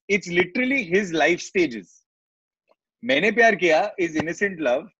 it's literally his life stages. मैंने प्यार किया is innocent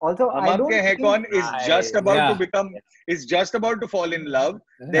love. Also, हम I don't आपके हैं think- कौन is just about Yeah. to become, is just about to fall in love.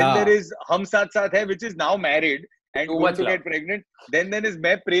 Then Yeah. there is हम साथ साथ है, which is now married and Too going much to love. get pregnant. Then there is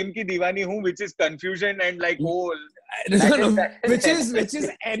मैं प्रेम की दीवानी हूँ, which is confusion and like whole. which is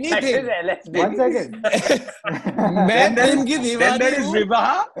That anything. is LSD. 1 second. मैं there Prem is- की Then Deewani there is हूँ.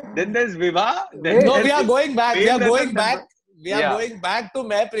 Vivah. Then there's Vivah. Then Wait. No, there's we are going back. We are Prem going Ratan back. We are Yeah. going back to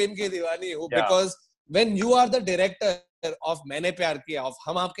मैं प्रेम की दीवानी हूँ, Yeah. because when you are the director of मैंने प्यार किया, of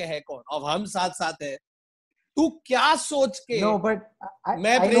हम आपके हैं कौन, of हम साथ साथ है, तू क्या सोच के No, but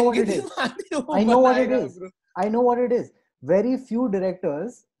मैं I know प्रेम what की it is. दीवानी हूँ I know what it बनाएगा, is. bro. I know what it is. Very few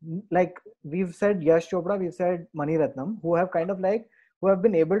directors, like we've said Yash Chopra, we've said Mani Ratnam, who have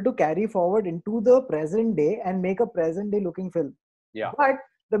been able to carry forward into the present day and make a present day looking film. Yeah. But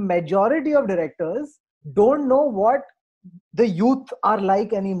the majority of directors don't know what the youth are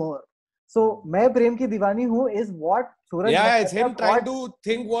like anymore. So, मैं प्रेम की दीवानी हूँ is what Suraj Yeah, it's Barjatia him trying thought- to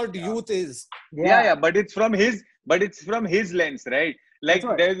think what youth is. yeah, but it's from his lens, right? Like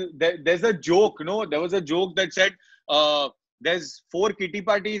That's right. there's a joke, no? There was a joke that said there's 4 kitty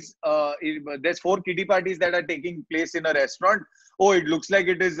parties. There's 4 kitty parties that are taking place in a restaurant. Oh, it looks like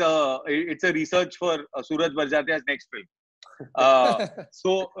it's a research for Suraj Barjatia's next film.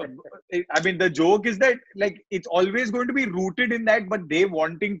 I mean, the joke is that like it's always going to be rooted in that, but they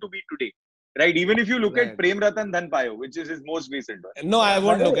wanting to be today, right? Even if you look at Right. Prem Ratan Dhan Payo, which is his most recent one. No, I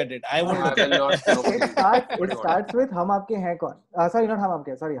won't By the look way- at it. I won't I look will at it. not. No, It starts with हम आपके हैं कौन. Sorry, not हम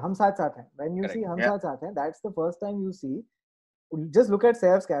आपके. Sorry, हम साथ साथ हैं. When you Correct. see हम Yeah. साथ साथ हैं, that's the first time you see. Just look at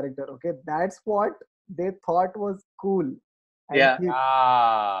Saif's character. Okay, that's what they thought was cool. And Yeah.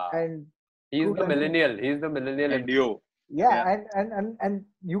 and He's the True. millennial. He's the millennial. And yo, yeah, and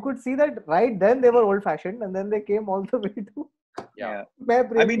you could see that right then they were old fashioned, and then they came all the way to. yeah. मैं I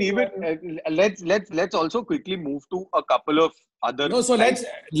Prem mean, की even Deewani let's also quickly move to a couple of other. No, so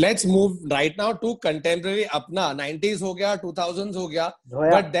let's move right now to contemporary अपना 90s हो गया, 2000s हो गया, हूँ.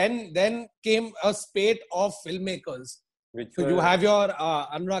 Zoya. but then came a spate of filmmakers. Which So were- you have your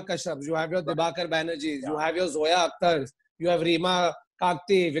Anurag Kashyap, you have your Dibakar Banerjees, you have your Zoya Akhtar, you have Reema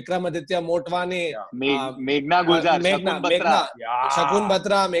Kakti, Vikramaditya Motwane, Meghna Gulzar, Shakun Batra. Yeah. Shakun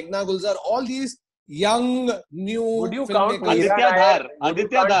Batra, Meghna Gulzar, all these young, new Would you count filmmakers. Aditya Meera Dhar, Nair? Would you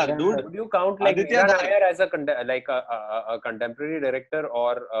Aditya count- Dhar, dude. Would you count like Aditya Meera Dhar. Nair as a contemporary director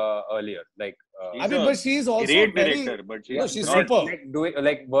or earlier? Like I mean, but she's also great very, director, but no, she's she's not. super. like doing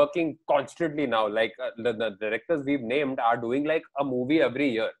like working constantly now. Like the directors we've named are doing like a movie every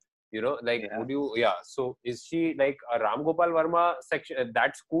year. You know, like Yeah. would you? Yeah. So is she like a Ram Gopal Verma section?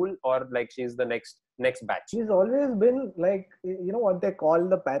 That school or like she's the next batch? She's always been like, you know what they call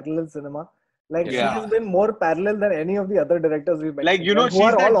the parallel cinema. Like she Yeah. has been more parallel than any of the other directors we've mentioned. Like, you know, and who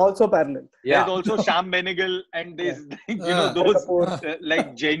are she's all that- also parallel. There's also Sham Benegal and there's those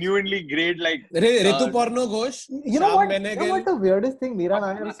like genuinely great like Ritu Porno Ghosh, You know Sham what? Benegal. You know what the weirdest thing Meera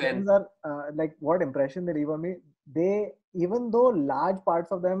Ashwini Nair's Sen. films are like? What impression they leave on me? They, even though large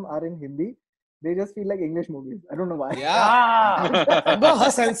parts of them are in Hindi, they just feel like English movies. I don't know why. Yeah. No,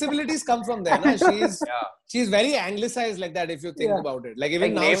 her sensibilities come from there. Na? Yeah. She's very anglicized like that if you think Yeah. about it. Like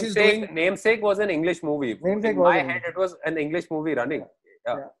even Like now she's doing. Namesake was an English movie. Namesake In was my an head, it was an English movie running.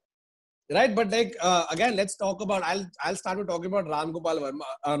 Yeah. Right, but like again, let's talk about. I'll start with talking about Ram Gopal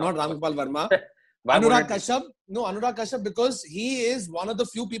Verma, not Ram Gopal Verma. Why Anurag wouldn't- Kashyap. No, Anurag Kashyap, because he is one of the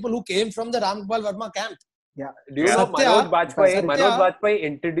few people who came from the Ram Gopal Verma camp. Do you know Satya- Manoj Bajpayee? Satya- Manoj Bajpayee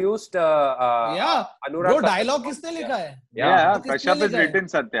introduced Yeah, Anurag bro, Kashyap. dialogue किसने लिखा है? yeah, किसने Kashyap has लिखा है? written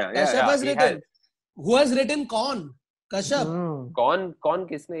Satya. Kashyap Yeah, has he written. has. Who has written Kaun? Kashyap. कौन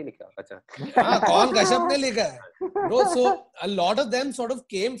किसने लिखा? अच्छा. कौन Kashyap ने लिखा है? Bro, so a lot of them sort of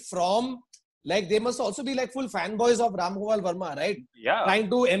came from, like, they must also be like full fanboys of Ram Gopal Varma, right? Yeah. Trying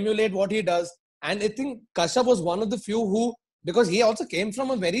to emulate what he does. And I think Kashyap was one of the few who, because he also came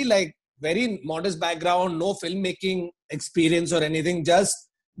from a very modest background, no filmmaking experience or anything, just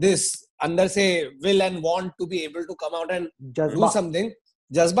this under say will and want to be able to come out and do something.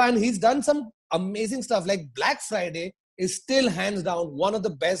 Jazba, and he's done some amazing stuff. Like Black Friday is still hands down one of the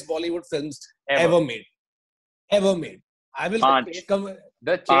best Bollywood films ever made. I will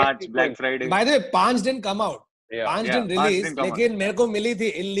The Panch, Black Friday. By the way, Panch didn't come out. Panch didn't release. लेकिन मेरे को मिली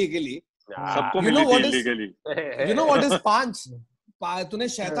थी illegally. सबको मिली थी illegally. You know what is Panch? तूने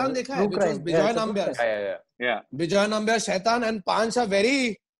शैतान देखा है? Which was Bijoy Nambiar. Yeah. Bijoy Nambiar, Shaitan and Panch are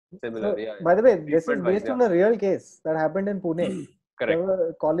very similar. By the way, this is based on a real case that happened in Pune. Correct. There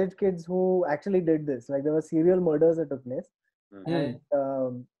were college kids who actually did this. Like there were serial murders that took place. And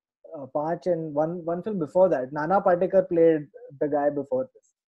Panch and one film before that, Nana Patekar played the guy before this.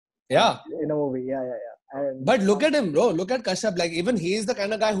 Yeah. In a movie. Yeah. And but look at him, bro. Look at Kashyap. Like even he is the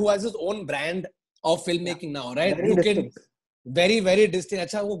kind of guy who has his own brand of filmmaking now, right? Very distinct. Very distinct.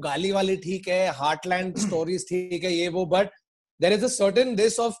 अच्छा वो गाली वाली ठीक है, Heartland stories ठीक है, ये वो, but there is a certain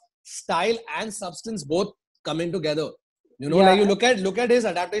this of style and substance both coming together. You know, like you look at his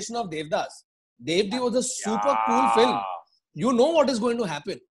adaptation of Devdas. Devdi was a super cool film. You know what is going to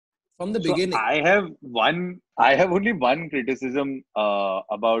happen from the beginning. I have only one criticism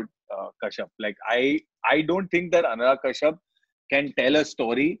about Kashyap. Like I don't think that Anurag Kashyap can tell a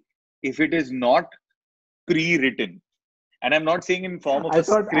story if it is not pre-written. And I'm not saying in form of a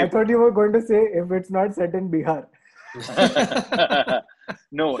script. I thought you were going to say if it's not set in Bihar.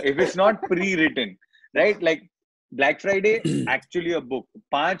 No, if it's not pre-written, right? Like Black Friday, actually a book.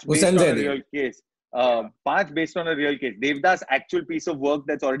 Panch based on a real case. Panch based on a real case. Devdas actual piece of work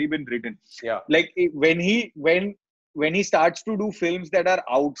that's already been written. Yeah. Like when he starts to do films that are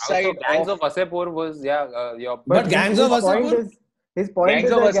outside. Also, Gangs of Wasseypur was your. But Gangs of Wasseypur. His point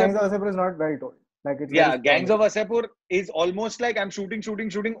is that Gangs of Wasseypur is not well told. Like it's Gangs of Wasseypur is almost like I'm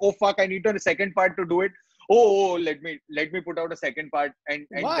shooting. Oh fuck! I need a second part to do it. Oh, let me put out a second part and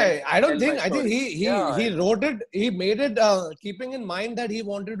why? I think he wrote it. He made it keeping in mind that he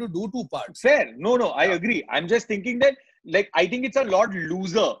wanted to do two parts. Fair. No, I agree. I'm just thinking that I think it's a lot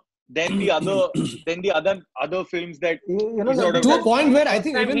looser than the other films that to a point where I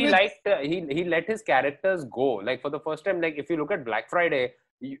think even he let his characters go. Like for the first time, like if you look at Black Friday.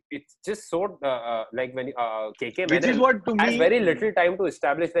 It's just so like when KK Menon has very little time to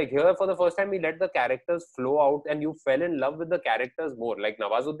establish. Like here, for the first time, he let the characters flow out, and you fell in love with the characters more. Like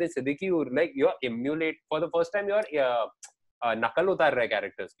Nawazuddin Siddiqui, you emulate for the first time. You're nakal utar rahe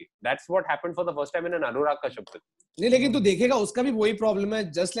characters ki. That's what happened for the first time in an Anurag Kashyap film. नहीं लेकिन तू देखेगा उसका भी वही problem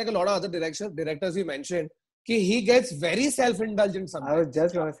है. Just like a lot of other directors you mentioned. He gets very self-indulgent sometimes. I was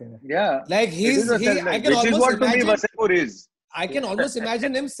just going to say that. Yeah. Like I can which is what to me Wasseypur is. I can almost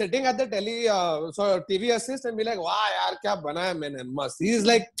imagine him sitting at the TV assist and be like, wow, yaar, kya banaya maine, must. He's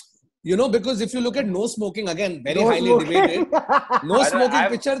like, you know, because if you look at No Smoking, again, very highly debated. No Smoking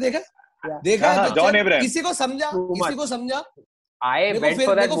picture dekha? Dekha John Abraham. किसी को समझा? I went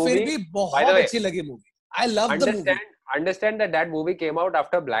for that movie. फिर भी बहुत अच्छी लगी movie. I love the movie. Understand that movie came out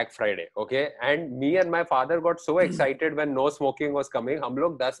after Black Friday, okay? And me and my father got so excited when No Smoking was coming. हम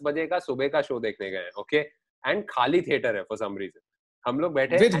लोग 10 बजे का सुबह का show देखने गए, okay? And खाली theater है for some reason. हम लोग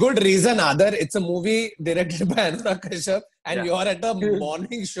बैठे. With good reason, Adar. It's a movie directed by Anurag Kashyap, and you're at a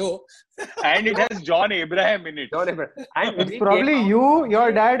morning show. And it has John Abraham in it. And it's probably you,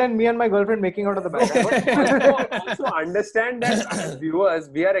 your dad, and me and my girlfriend making out of the back. Also understand that viewers,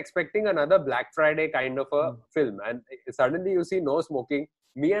 we are expecting another Black Friday kind of a film, and suddenly you see No Smoking.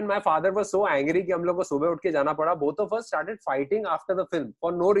 Me and my father were so angry कि हम लोग को सुबह उठ के जाना पड़ा. Both of us started fighting after the film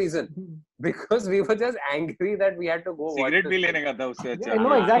for no reason because we were just angry that we had to go. Cigarette भी लेने का था उससे अच्छा.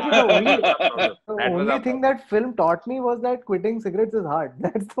 No, exactly. The only thing that film taught me was that quitting cigarettes is hard.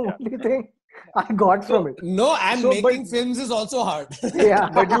 That's the only thing I got from it. No, and making films is also hard. Yeah,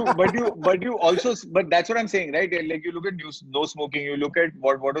 but you also, but that's what I'm saying, right? Like you look at No Smoking, you look at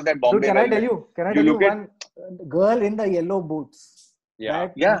what was that Bombay? Dude, can I tell you one Girl in the Yellow Boots?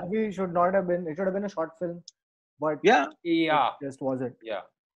 That movie should not have been. It should have been a short film, but it just wasn't. Yeah.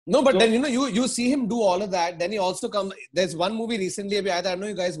 No, but then you see him do all of that. Then he also come. There's one movie recently. I don't know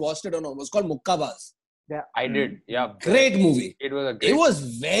you guys watched it or not. It was called Mukkabaz. Yeah, I did. Yeah, great movie. It was It was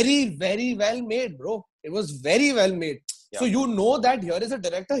very, very well made, bro. It was very well made. Yeah. So you know that here is a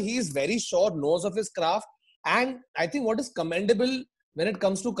director. He is very sure, knows of his craft, and I think what is commendable when it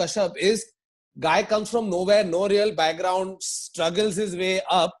comes to Kashyap is Guy comes from nowhere, no real background, struggles his way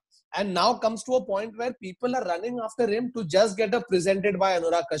up, and now comes to a point where people are running after him to just get a presented by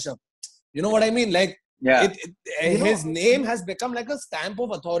Anurag Kashyap. You know what I mean? Like, Yeah. His name has become like a stamp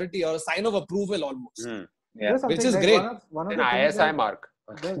of authority or a sign of approval almost. Yeah. Which is great. One of An the things ISI mark.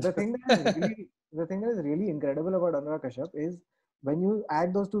 the thing that is really incredible about Anurag Kashyap is when you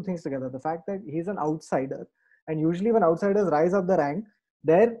add those two things together, the fact that he's an outsider, and usually when outsiders rise up the rank,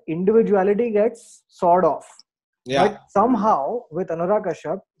 their individuality gets sawed off. Yeah. But somehow with Anurag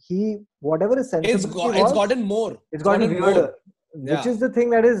Kashyap, whatever is sensibility it's gotten more. It's gotten weirder. Yeah. Which is the thing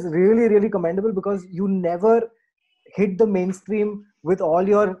that is really, really commendable, because you never hit the mainstream with all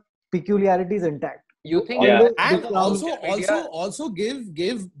your peculiarities intact. You think? Yeah. And also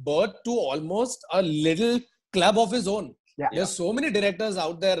give birth to almost a little club of his own. Yeah. There's so many directors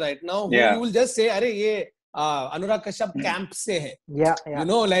out there right now who Yeah. you will just say, "Arey, ye Anurag Kashyap camp se hai." Yeah. You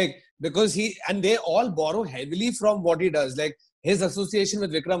know, like, because they all borrow heavily from what he does, like his association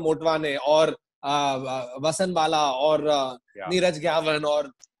with Vikram Motwane or Vasan Bala or Neeraj Gyavan, or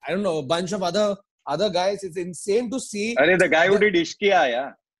I don't know, a bunch of other guys. It's insane to see. The guy who did Ishqiya,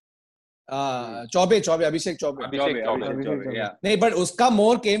 yeah. Abhishek Chaubey. Yeah. No, but uska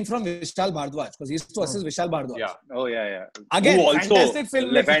more came from Vishal Bhardwaj, because he used to assist Vishal Bhardwaj. Yeah. Oh, yeah. Again, Who also fantastic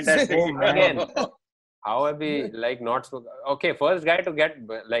film. fantastic. Again, how have we not so? Okay, first guy to get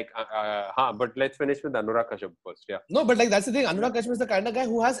but let's finish with Anurag Kashyap first. Yeah. No, but like that's the thing. Anurag Kashyap is the kind of guy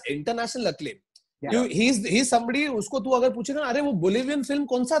who has international acclaim. Yeah. He's somebody. उसको तू अगर पूछेगा, अरे वो Bolivian film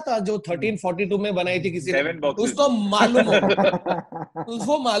कौन सा था जो 1342 में बनाई थी किसी ने, उसको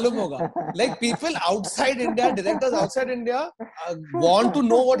मालूम होगा. Like, people outside India, directors outside India want to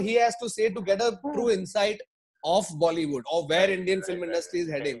know what he has to say to get a true insight of Bollywood, of where Indian film industry is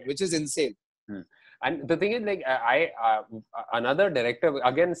heading, which is insane. And the thing is, like, another director,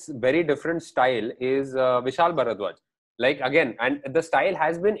 again, very different style, is Vishal Bharadwaj. Like, again, and the style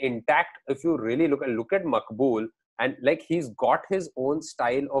has been intact. If you really look at Maqbool, and like, he's got his own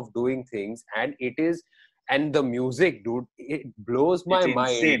style of doing things, and the music, dude, it blows my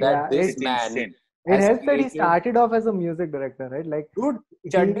mind that this man. Insane. It helps that he started off as a music director, right? Like, dude,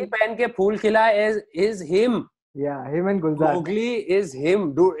 Chaddi Pehen Ke Phool Khila is him. Yeah, him and Gulzar. Mowgli is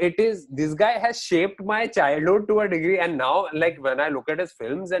him, dude. This guy has shaped my childhood to a degree, and now, like, when I look at his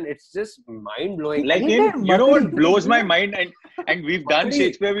films, and it's just mind blowing. Like, you know what blows my mind, and we've done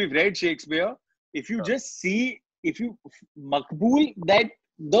Shakespeare, we've read Shakespeare. If you just see, Maqbool, that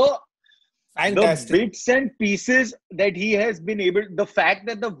the bits and pieces that he has been able, the fact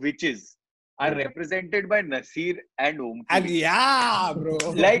that the witches are represented by Nasir and Omkar. And yeah, bro.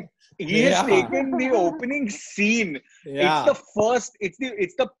 Like, he has taken the opening scene. Yeah.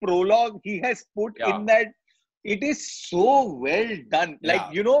 It's the prologue he has put in that. It is so well done. Like,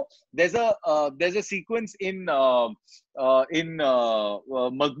 you know, there's a sequence in Maqbool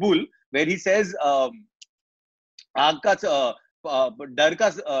where he says, आग का डर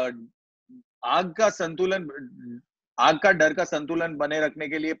का संतुलन बने रखने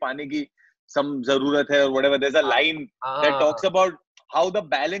के लिए पानी की some जरूरत है, or whatever. There's a line that talks about how the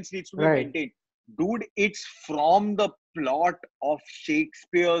balance needs to be maintained. Dude, it's from the plot of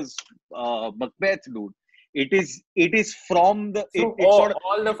Shakespeare's Macbeth, dude. It is from the.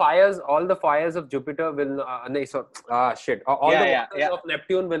 All the fires of Jupiter will shit. All the waters of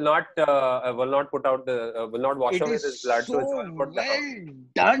Neptune will not put out will not wash away his blood. So it's well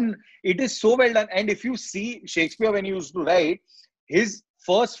done. It is so well done. And if you see Shakespeare when he used to write, his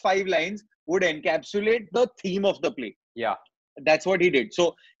first 5 lines would encapsulate the theme of the play. Yeah, that's what he did.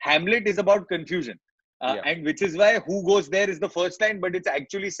 So Hamlet is about confusion, and which is why who goes there is the first line, but it's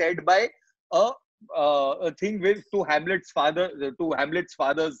actually said by a thing to Hamlet's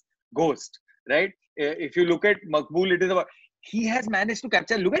father's ghost, right? If you look at Maqbool, it is about, he has managed to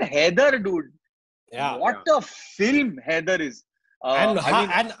capture. Look at Heather, dude. Yeah, what a film Heather is. And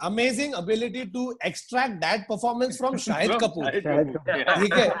amazing ability to extract that performance from Shahid Kapoor.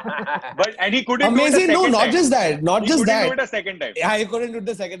 And he couldn't amazing. Do it a second not time. Just that. Not he just that. He couldn't do it a second time. Yeah, he couldn't do it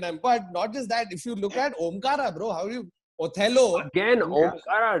the second time. But not just that. If you look at Omkara, bro, how you Othello again,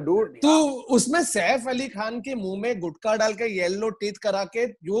 Omkara, dude. तो उसमें सैफ अली खान के मुंह में गुटखा डाल के yellow teeth करा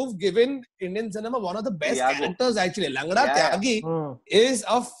के you've given Indian cinema one of the best characters actually. Langda Tyagi is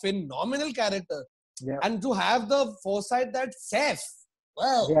a phenomenal character. Yeah. And to have the foresight that Saif,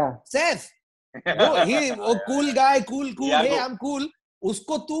 Saif, bro, he cool guy, cool, hey, I'm cool.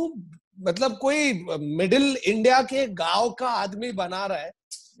 उसको तू मतलब कोई middle India के गांव का आदमी बना रहा है.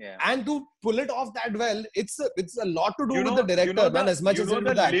 And to pull it off that well, it's a lot to do with the director, man, as much as with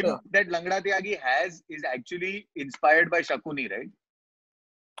the actor. That Langda Tyagi has is actually inspired by Shakuni, right?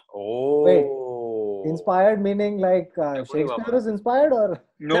 Oh, Inspired meaning like Shakespeare is inspired or?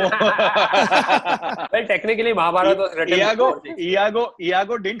 No. Well, technically, Mahabharata was written before Shakespeare.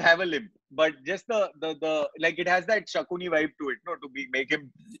 Iago didn't have a limp, but just the like it has that Shakuni vibe to it, no, to make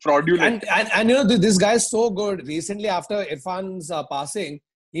him fraudulent. And you know, this guy is so good. Recently, after Irfan's passing,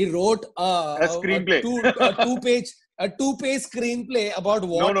 he wrote A screenplay. a two-page screenplay about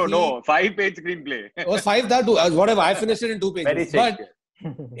what No, 5-page screenplay. It was 5 that whatever. I finished it in 2 pages. Very But Shakespeare.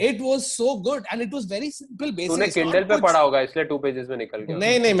 it was so good and it was very simple. Basic. तूने It's not Kindle पे कुछ- पढ़ा होगा इसलिए 2 pages में निकल गया.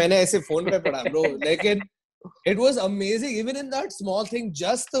 नहीं मैंने ऐसे phone पे पढ़ा bro. लेकिन it was amazing. Even in that small thing,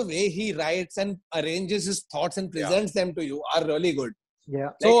 just the way he writes and arranges his thoughts and presents them to you are really good. Yeah.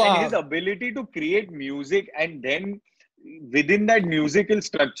 So and his ability to create music and then within that musical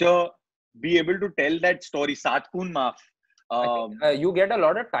structure be able to tell that story. Saat Khoon Maaf. You get a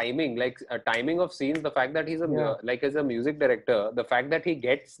lot of timing, like timing of scenes. The fact that he's as a music director, the fact that he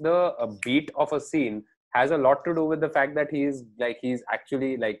gets the beat of a scene has a lot to do with the fact that he's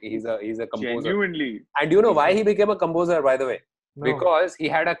actually he's a composer. Genuinely. And do you know why he became a composer, by the way? No. Because he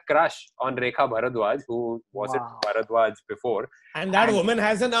had a crush on Rekha Bharadwaj, who wasn't Bharadwaj before. and that woman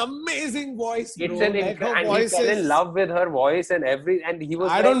has an amazing voice, bro. It's an Like, her and he voice fell is- in love with her voice and and he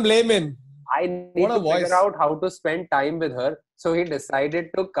was I don't blame him. I need What a to voice. figure out how to spend time with her. So he decided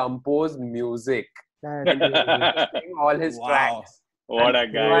to compose music, sing all his Wow. tracks. What a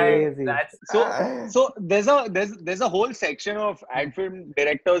guy. Crazy. That's So there's a whole section of ad film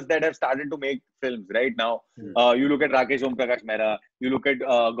directors that have started to make films right now. You look at Rakesh Om Prakash Mehra, you look at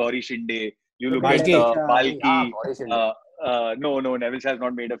Gauri Shinde, you look Balki. at Balki. Boris Shinde. No, Neville Shah has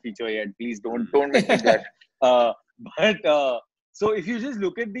not made a feature yet. Please don't make me that. So if you just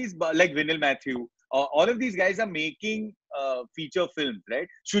look at these, like Vinil Matthew, all of these guys are making feature films, right?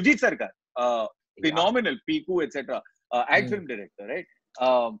 Shujit Sarkar, phenomenal, Piku, etc. Ad film director, right?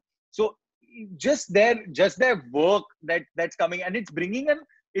 So just their work that's coming, and it's bringing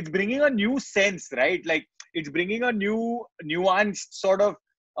a new sense, right? Like it's bringing a new nuanced sort of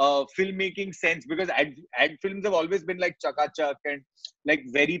filmmaking sense, because ad films have always been like chakachak and like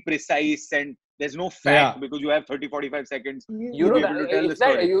very precise, and there's no fact because you have 30-45 seconds. You know, to be able to tell the is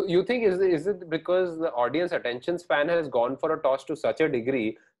that, story. you think is it because the audience attention span has gone for a toss to such a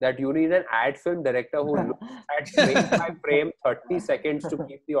degree that you need an ad film director who looks at frame by frame 30 seconds to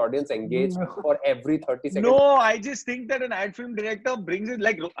keep the audience engaged for every 30 seconds? No, I just think that an ad film director brings it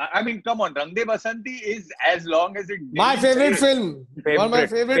like, I mean, come on, Rang De Basanti is as long as it. My favorite film. One of my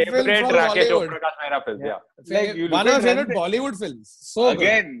favorite films from Rakesh Bollywood. Prakash Mehra film, yeah. Like, you One look of my at favorite Rang De- Bollywood films. So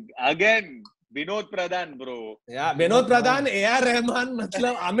good. Again, Vinod Pradhan, bro. Yeah, Vinod Pradhan, A.R. Rahman,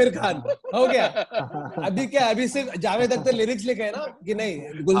 मतलब आमिर खान हो गया. अभी क्या? अभी सिर्फ Javed Akhtar lyrics लिखे हैं ना कि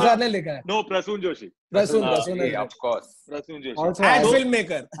नहीं? गुलजार ने लिखा है. No, Prasoon Joshi. Prasoon ने Yeah, of course. Prasoon Joshi. Also, ad So-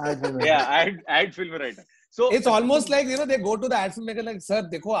 filmmaker. Yeah, ad film writer. So It's almost like they go to the ad filmmaker like, sir,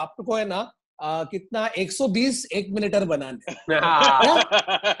 देखो आपको है ना कितना 120 एक मिनटर बनाने.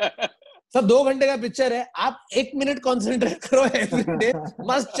 सब 2 घंटे का पिक्चर है, आप 1 मिनट कॉन्सेंट्रेट करो एवरीडे,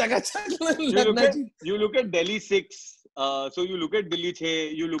 मस्त चकाचक लगना चाहिए. you look at Delhi 6, so you look at Delhi 6,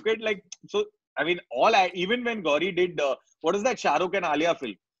 you look at like, so I mean even when Gauri did what is that Shah Rukh and Alia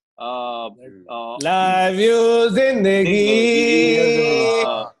film? Love you zindagi.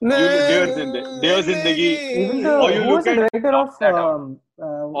 Dear Zindagi. Even Or you who was look the at director of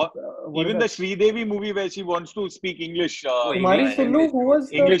even the Sridevi movie where she wants to speak English. Tumhari Sullu, who was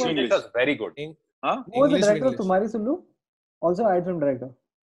the English. It was very good. Huh? Who was the English director to of Tumhari Sullu? Also ad film director.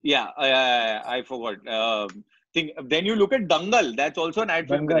 Yeah, I forgot. Then you look at Dangal. That's also an ad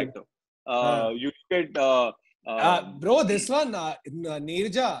film Dangal. director. You look at Bro, this one,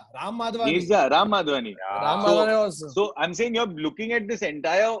 Neerja, Ram Madhwani. Ram Madhwani. Ram Madhwani also. So I'm saying you're looking at this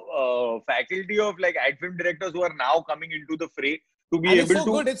entire faculty of like ad film directors who are now coming into the fray to be And able it's so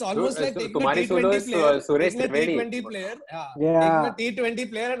to. good. It's almost like taking a Tumhari Sullu T20 is, player, Suresh taking a Trivedi. T20 player, Yeah. taking a T20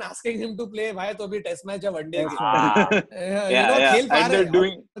 player and asking him to play. भाई तो अभी test match है one day. Yeah. खेल पा And they're रहे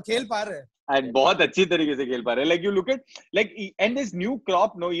doing. खेल पा रहे. And बहुत अच्छी तरीके से खेल पा रहे हैं. Like you look at like and this new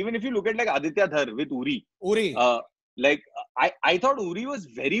crop. No, even if you look at like Aditya Dhar with Uri. Uri. Like I thought Uri was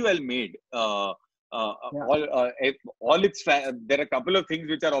very well made. All its there are a couple of things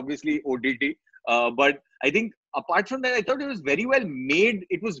which are obviously OTT, but I think apart from that, I thought it was very well made.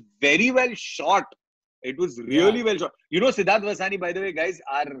 It was very well shot. It was really well shot. You know, Siddharth Vasani, by the way, guys,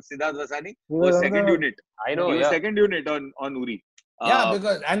 our Siddharth Vasani was second unit. I know, He was yeah. second unit on Uri. Yeah,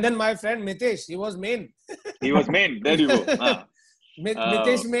 because and then my friend Mitesh, he was main. He was main. There you go.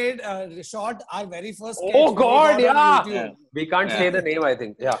 Mitesh made shot our very first sketch. Oh God, we got on yeah. YouTube. We can't say the name, I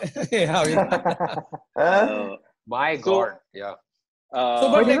think. Yeah. Yeah, My So- God, yeah.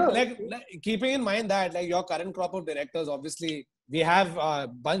 So, But but you know- like keeping in mind that like your current crop of directors, obviously we have a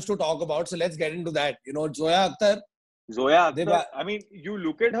bunch to talk about. So let's get into that. You know, Zoya Akhtar. Zoya They Akhtar, were- I mean, you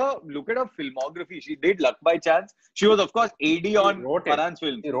look at her filmography. She did Luck by Chance. She was, of course, AD on wrote it. Farhan's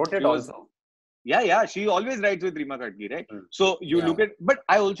film. He wrote it She was- also. Yeah. She always writes with Reema Khatki, right? So you Yeah. look at, but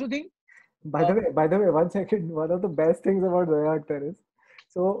I also think, By the way, 1 second. One of the best things about Zoya Akhtar is,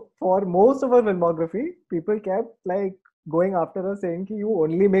 so for most of her filmography, people kept like going after her saying कि you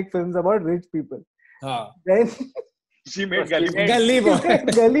only make films about rich people. Then she made She Gully made- Gully you Boy. get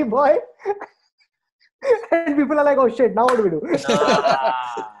Gully Boy, and people are like, oh shit, now what do we do?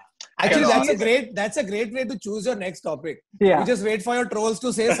 Actually, Yeah. that's a great way to choose your next topic. Yeah. You just wait for your trolls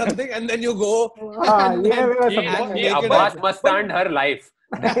to say something, and then you go. and yeah, then- we were She, something. make she it Abbas happen. must earned her life.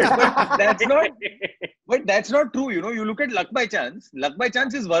 But that's not true. You know, you look at Luck by Chance. Luck by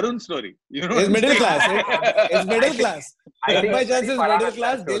Chance is Varun's story. You know, It's what I'm middle saying? class. It's middle class. I Luck think by it's Chance very is Farhan middle Akhtar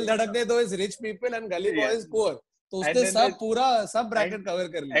class. story. Dil Dhadakne Do is rich people, and Gully Boy Yeah. is poor. तो And उसने then सब there's- पूरा सब bracket and- cover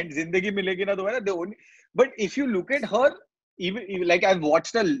कर लिया. And Zindagi Milegi Na Dobara, the only. But if you look at her, even like I've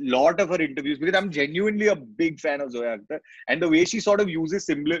watched a lot of her interviews because I'm genuinely a big fan of Zoya Akhtar, and the way she sort of uses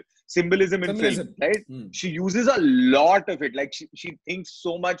symbolism in Symbolism. film, right? Hmm. She uses a lot of it. Like she thinks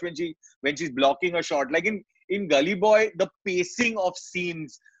so much when she's blocking a shot. Like in Gully Boy, the pacing of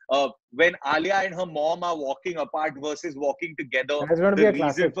scenes. When Alia and her mom are walking apart versus walking together. That's going to be the a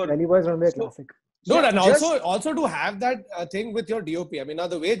classic. reason for- Gully Boy is going to be a So- classic. No, Yeah, and just- also to have that thing with your DOP. I mean, now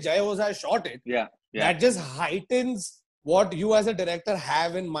the way Jai Oza shot it, Yeah. that just heightens what you as a director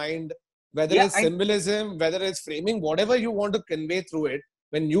have in mind, whether Yeah, it's and- symbolism, whether it's framing, whatever you want to convey through it.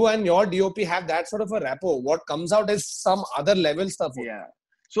 When you and your DOP have that sort of a rapport, what comes out is some other level stuff. Yeah.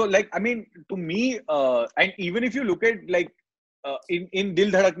 So, like, I mean, to me, and even if you look at like in Dil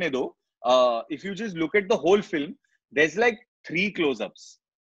Dhadakne Do, if you just look at the whole film, there's like 3 close-ups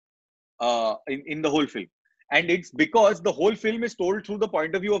in the whole film, and it's because the whole film is told through the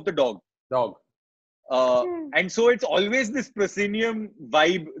point of view of the dog. Dog. And so it's always this proscenium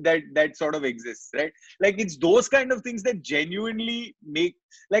vibe that sort of exists, right? Like it's those kind of things that genuinely make,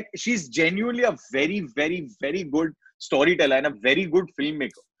 like, she's genuinely a very, very, very good storyteller and a very good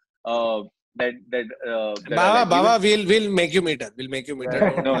filmmaker. Baba, we'll make you meet her. We'll make you meet her.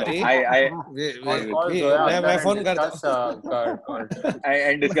 Don't No, worry. Call Zoya मैं Akhtar phone and करता discuss,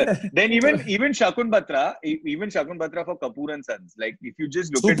 and discuss. Then even Shakun Batra for Kapoor and Sons. Like if you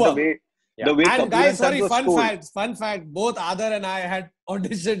just look Super. at the way Yeah. Kapoor And guys, and Sons sorry, was fun told. fact. Both Adar and I had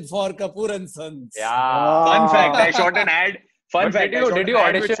auditioned for Kapoor and Sons. Yeah. Fun fact, I shot an ad. Fun But fact, did you- I shot did an you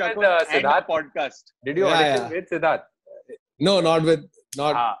ad with audition Shakun with, and Siddharth? the podcast. Did you Yeah, audition yeah. with Siddharth? No, not with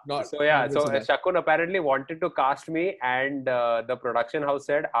not. So yeah, with so Siddharth. Shakun apparently wanted to cast me, and the production house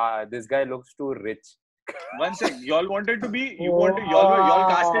said, "This guy looks too rich." One sec, y'all wanted to be, y'all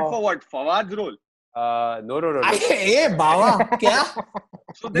casted for what? Fawaz's role. No. Hey, Baba, क्या?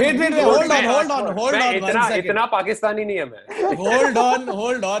 So then Wait, who hold did they on, ask for? hold मैं on, 1 second. इतना पाकिस्तानी नहीं है मैं.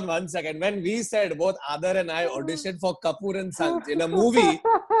 Hold on 1 second. When we said both Adar and I auditioned for Kapoor and Sons in a movie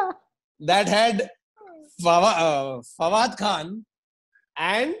that had Fawad Khan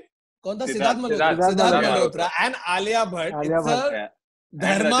and कौन था? Siddharth Siddharth Malhotra and Alia Bhatt. Alia It's Bhatt. a Yeah.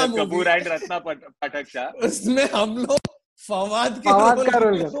 And Dharma Rajat movie. Kapoor and Ratna Pathak Shah. उसमें हम लोग फवाद के Fawad role का में-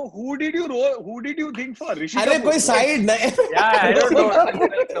 role कर- So who did you think for? Rishi अरे Kapoor? कोई साइड नहीं. Yeah, I don't know.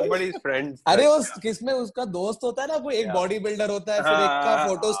 It's like somebody's friend. अरे उस किसमें उसका दोस्त होता है ना, कोई एक Yeah. बॉडी बिल्डर होता है, फिर एक का हाँ,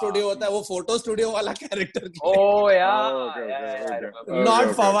 फोटो स्टूडियो होता है, वो फोटो स्टूडियो वाला character Oh yeah. Okay. I remember. Not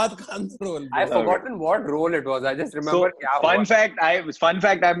okay. Fawad Khan's role. I've forgotten what role it was. I just So remember. fun fact,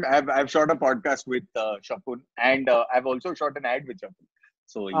 I've shot a podcast with Shakun, and I've also shot an ad with Shakun.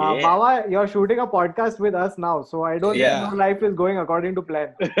 So yeah. Baba, you're shooting a podcast with us now, so I don't Yeah. think your life is going according to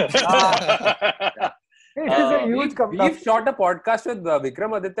plan. It is a huge We've shot a podcast with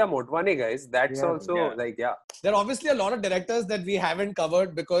Vikram Aditya Motwani, guys. That's Yeah. also like There are obviously a lot of directors that we haven't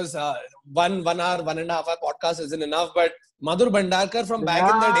covered because 1 hour, 1.5 hour podcast isn't enough. But Madhur Bhandarkar from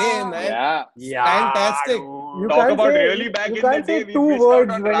back in the day, man. Yeah. Fantastic. You Talk can't about say- really back you in the can't day, say we 2 missed out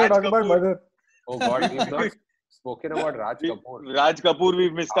words on when you're Raj talking about Kapoor. mother. Oh God, we've not spoken about Raj Kapoor. Raj Kapoor,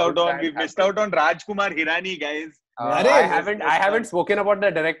 we've missed How out did on. that We've missed happen? out on Rajkumar Hirani, guys. Arey, I haven't spoken about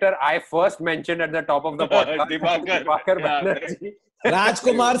the director I first mentioned at the top of the podcast. Diwakar. Diwakar Yeah. Banerjee.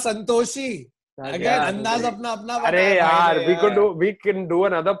 Rajkumar Santoshi. Again, Yeah. अंदाज अपना अपना Arey, बनाया yaar, भाई ने, we can do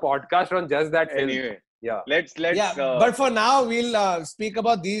another podcast on just that film. Anyway, Yeah. let's. Yeah, but for now, we'll speak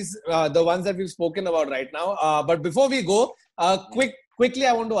about these, the ones that we've spoken about right now. But before we go, quickly,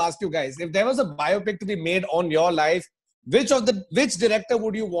 I want to ask you guys, if there was a biopic to be made on your life, which director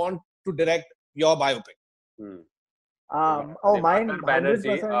would you want to direct your biopic? Mine. Dibakar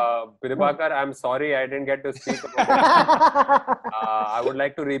Banerjee. 100%. Dibakar, I'm sorry I didn't get to speak about it. I would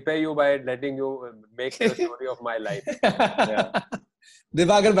like to repay you by letting you make the story of my life. Yeah.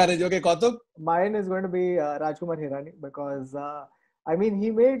 Dibakar Banerjee. Okay, Kautuk? Mine is going to be Rajkumar Hirani because I mean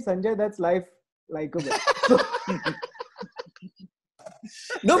he made Sanjay Dutt's life likable.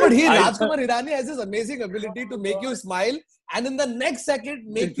 No, but Rajkumar Hirani has this amazing ability to make you smile and in the next second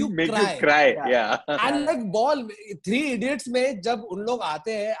make you cry. Yeah. And like ball, Three Idiots में जब उन लोग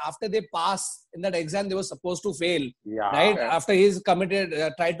आते हैं after they pass in that exam they were supposed to fail, right? After he's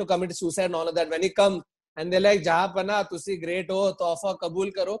tried to commit suicide and all of that, when he comes and they're like जहाँ पना तुसी great हो तोहफा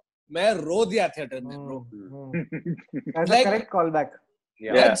कबूल करो, मैं रो दिया theater में, bro. That's Like, a correct callback.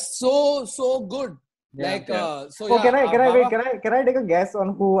 Yeah. That's so good. Yeah. Like so. Oh, Yeah, can I take a guess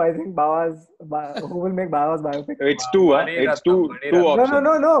on who I think who will make Baba's biopic? It's two, huh? It's two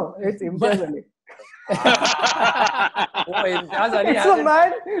options. No. It's Imtiaz Ali. Imtiaz Ali It's a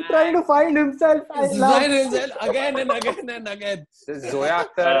man trying to find himself. Again and again. Zoya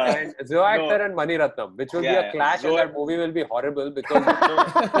Akhtar and Mani Ratnam, which will be a clash, and that movie will be horrible because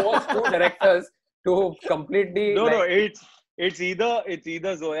those two directors to completely. No. It's either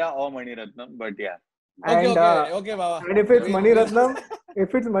Zoya or Mani Ratnam, but yeah. Okay, Baba. And if it's Mani Ratnam,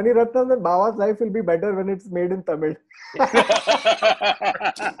 then Baba's life will be better when it's made in Tamil.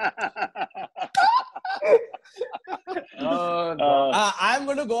 I'm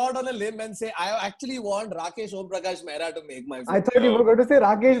going to go out on a limb and say I actually want Rakesh Om Prakash Mehra to make my film. I thought you were going to say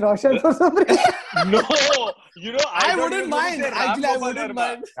Rakesh Roshan or something. No, I wouldn't mind. Actually, I wouldn't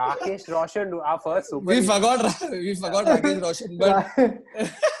mind. Rakesh Roshan, our first super. We forgot Rakesh Roshan, but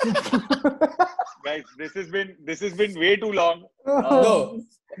guys, this has been way too long. No.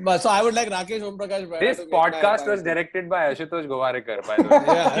 So I would like Rakesh Om Prakash Mehra. This podcast was directed by Ashutosh Gowarekar, by the way.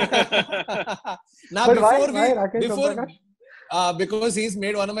 Yeah. Now, but why Rakesh Om Prakash? Because he's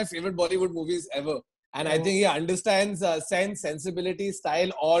made one of my favorite Bollywood movies ever. And I think he understands sense, sensibility,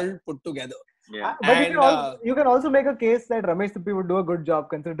 style all put together. Yeah. But you can also make a case that Ramesh Sippy would do a good job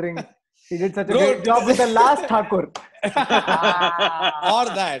considering he did such a great job with the last Thakur. Or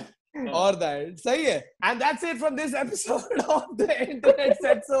that. Sahi hai. And that's it from this episode of the Internet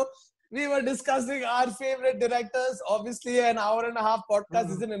Set. So we were discussing our favorite directors. Obviously, an hour and a half podcast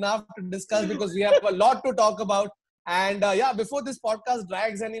isn't enough to discuss because we have a lot to talk about. And before this podcast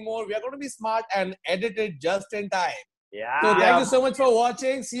drags anymore, we are going to be smart and edit it just in time. Yeah. So thank you so much for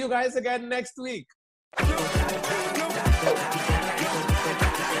watching. See you guys again next week.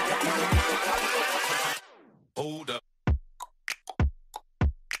 Hold up.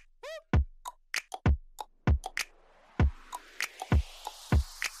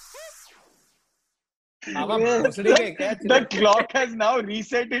 The clock has now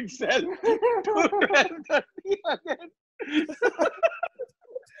reset itself to 12:30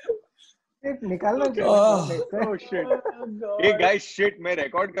 again. Oh shit. Hey guys, shit, मैं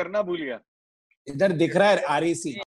record करना भूल गया. इधर दिख रहा है REC.